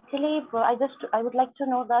actually, I would like to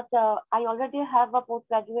know that I already have a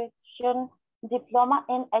post-graduation diploma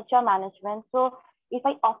in HR management. So if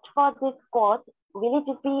I opt for this course, will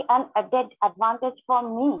it be an added advantage for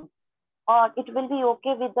me, or it will be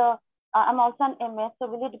okay with the? I'm also an MS, so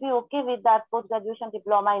will it be okay with that post-graduation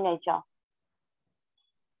diploma in HR?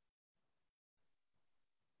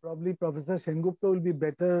 Probably Professor Sengupta will be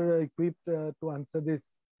better equipped to answer this,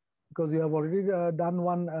 because you have already done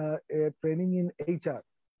one training in HR,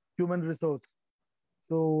 human resource.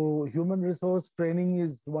 So human resource training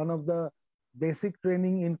is one of the basic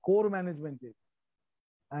training in core management.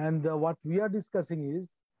 And what we are discussing is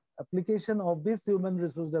application of this human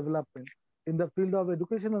resource development in the field of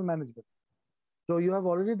educational management. So you have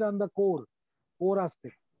already done the core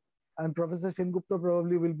aspect. And Professor Sengupta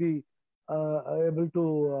probably will be able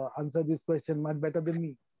to answer this question much better than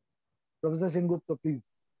me. Professor Sengupta, please.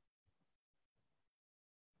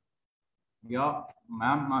 Yeah,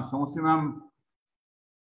 ma'am, Somsi ma'am,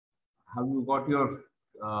 have you got your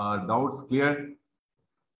doubts clear?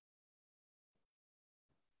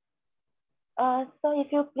 So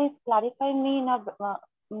if you please clarify me in a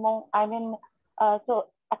more, so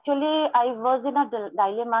actually I was in a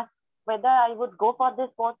dilemma whether I would go for this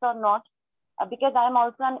course or not, because I am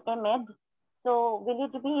also an MEd. So will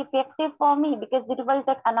it be effective for me, because it will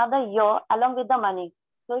take another year along with the money?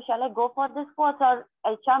 So shall I go for this course, or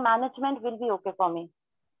HR management will be okay for me?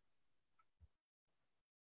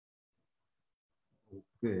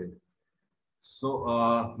 Okay.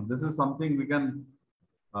 So this is something we can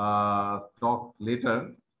talk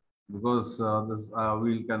later, because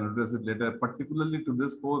we can address it later. Particularly to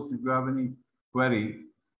this course, if you have any query,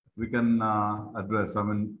 we can address. I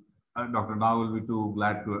mean, Dr. Na will be too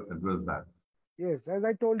glad to address that. Yes, as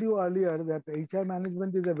I told you earlier, that HR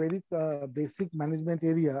management is a very basic management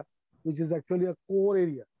area, which is actually a core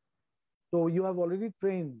area. So you have already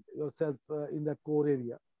trained yourself in that core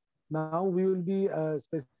area. Now we will be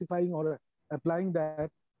specifying or applying that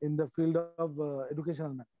in the field of educational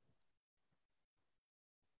management.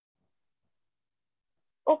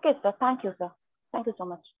 Okay, sir. Thank you, sir. Thank you so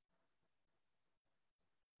much.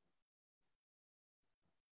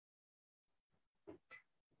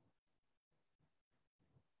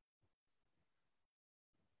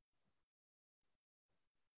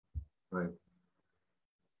 Right.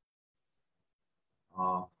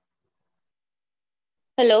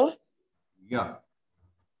 Hello. Yeah.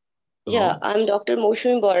 Hello? Yeah, I'm Dr.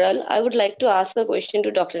 Moushumi Boral. I would like to ask a question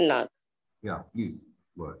to Dr. Nag. Yeah, please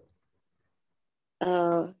go ahead.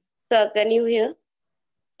 Sir, can you hear?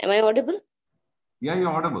 Am I audible? Yeah,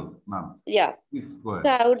 you're audible, ma'am. Yeah. Please go ahead.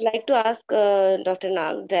 So I would like to ask Dr.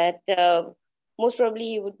 Nag that most probably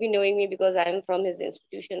he would be knowing me because I'm from his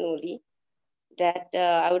institution only. That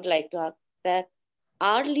I would like to ask that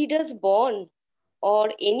are leaders born,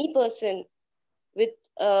 or any person with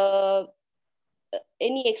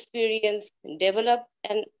any experience develop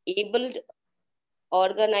an able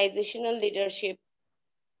organizational leadership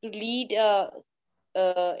to lead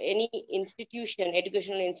any institution,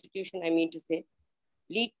 educational institution, I mean to say,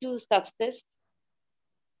 lead to success?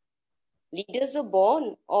 Leaders are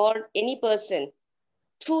born, or any person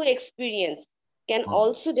through experience can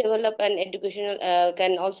also develop an educational,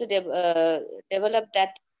 can also develop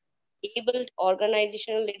that able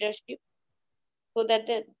organizational leadership, so that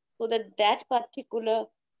that particular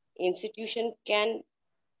institution can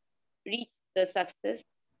reach the success.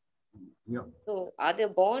 Yeah. So are they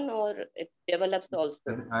born, or it develops also?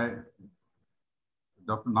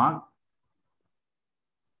 Dr. Nag?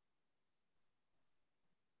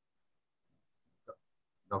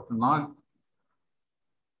 Dr. Nag?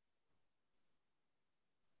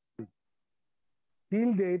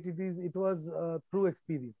 Till date, it was through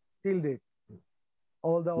experience. Till date,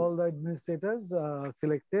 all the administrators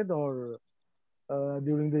selected or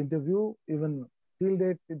during the interview, even till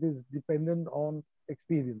date, it is dependent on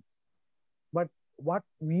experience. But what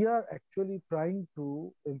we are actually trying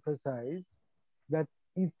to emphasize, that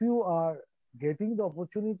if you are getting the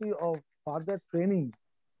opportunity of further training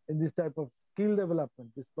in this type of skill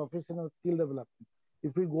development, this professional skill development,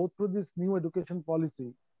 if we go through this new education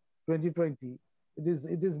policy 2020, it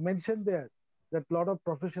is mentioned there that a lot of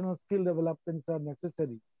professional skill developments are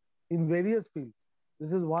necessary in various fields.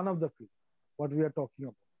 This is one of the fields what we are talking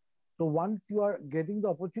about. So once you are getting the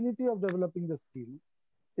opportunity of developing the skill,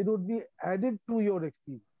 it would be added to your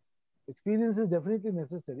experience. Experience is definitely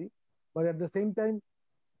necessary, but at the same time,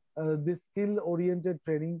 this skill-oriented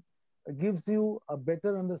training gives you a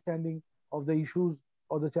better understanding of the issues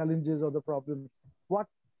or the challenges or the problems what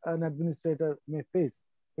an administrator may face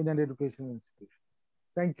in an educational institution.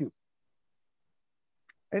 Thank you.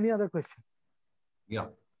 Any other question? Yeah.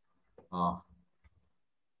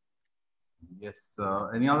 Yes.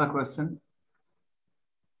 Any other question?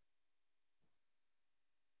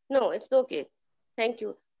 No, it's okay. Thank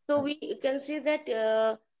you. So we can see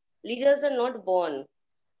that leaders are not born.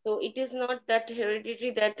 So it is not that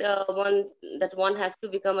hereditary that one has to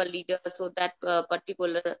become a leader. So that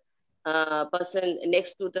particular person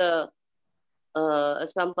next to the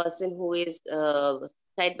some person who is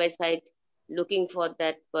side by side looking for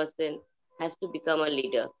that person has to become a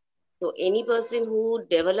leader. So any person who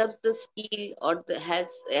develops the skill or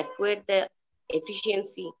has acquired the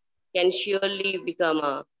efficiency can surely become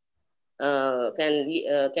a can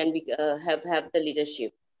be have the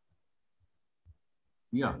leadership.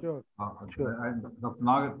 Yeah. Sure. Sure. Dr.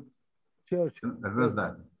 Nagar, sure. Address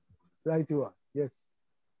that. Right, you are. Yes.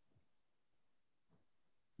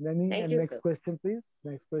 Lenny, and next question, please.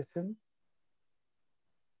 Next question.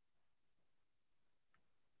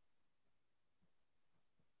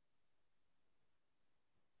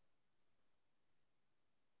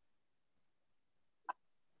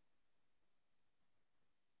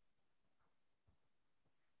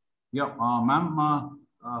 Yeah, ma'am,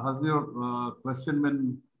 has your question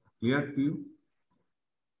been clear to you?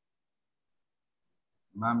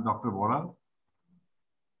 Ma'am, Dr. Bora?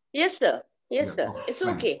 Yes, sir. Yes, sir. Okay. It's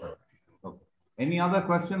okay. Okay. Any other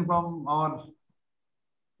question from our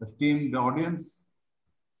esteemed audience?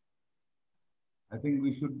 I think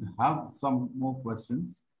we should have some more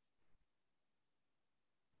questions.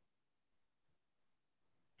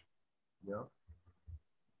 Yeah.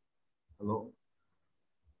 Hello.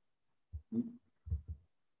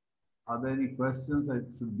 Are there any questions? It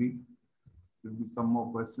should be some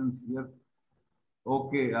more questions here.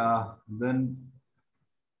 Okay. Then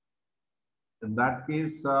in that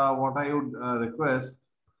case, what I would request,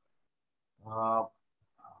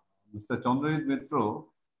 Mr. Chandrit Mitro,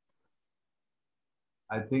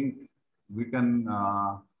 I think we can,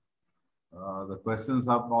 the questions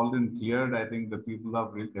have all been cleared. I think the people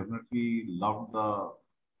have definitely loved the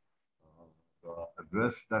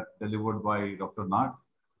address that delivered by Dr. Nag.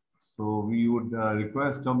 So we would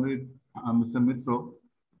request Chandrit, Mr. Mitro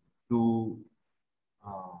to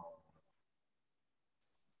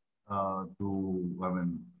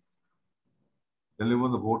deliver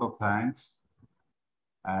the vote of thanks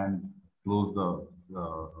and close the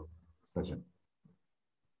session.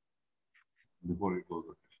 Before we close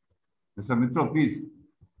the session. Mr. Mitro, please.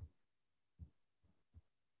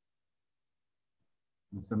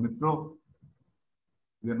 Mr. Mitro,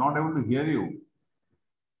 we are not able to hear you.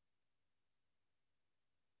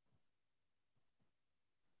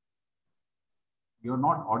 You're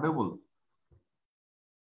not audible.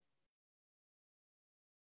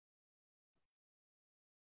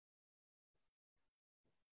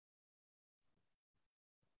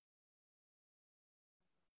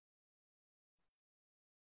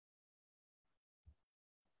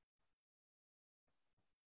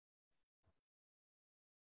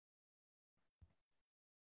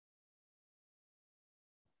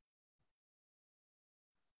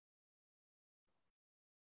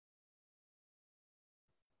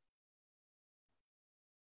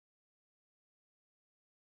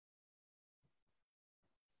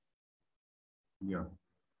 Yeah.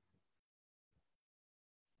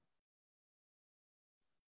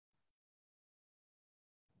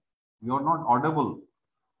 You're not audible.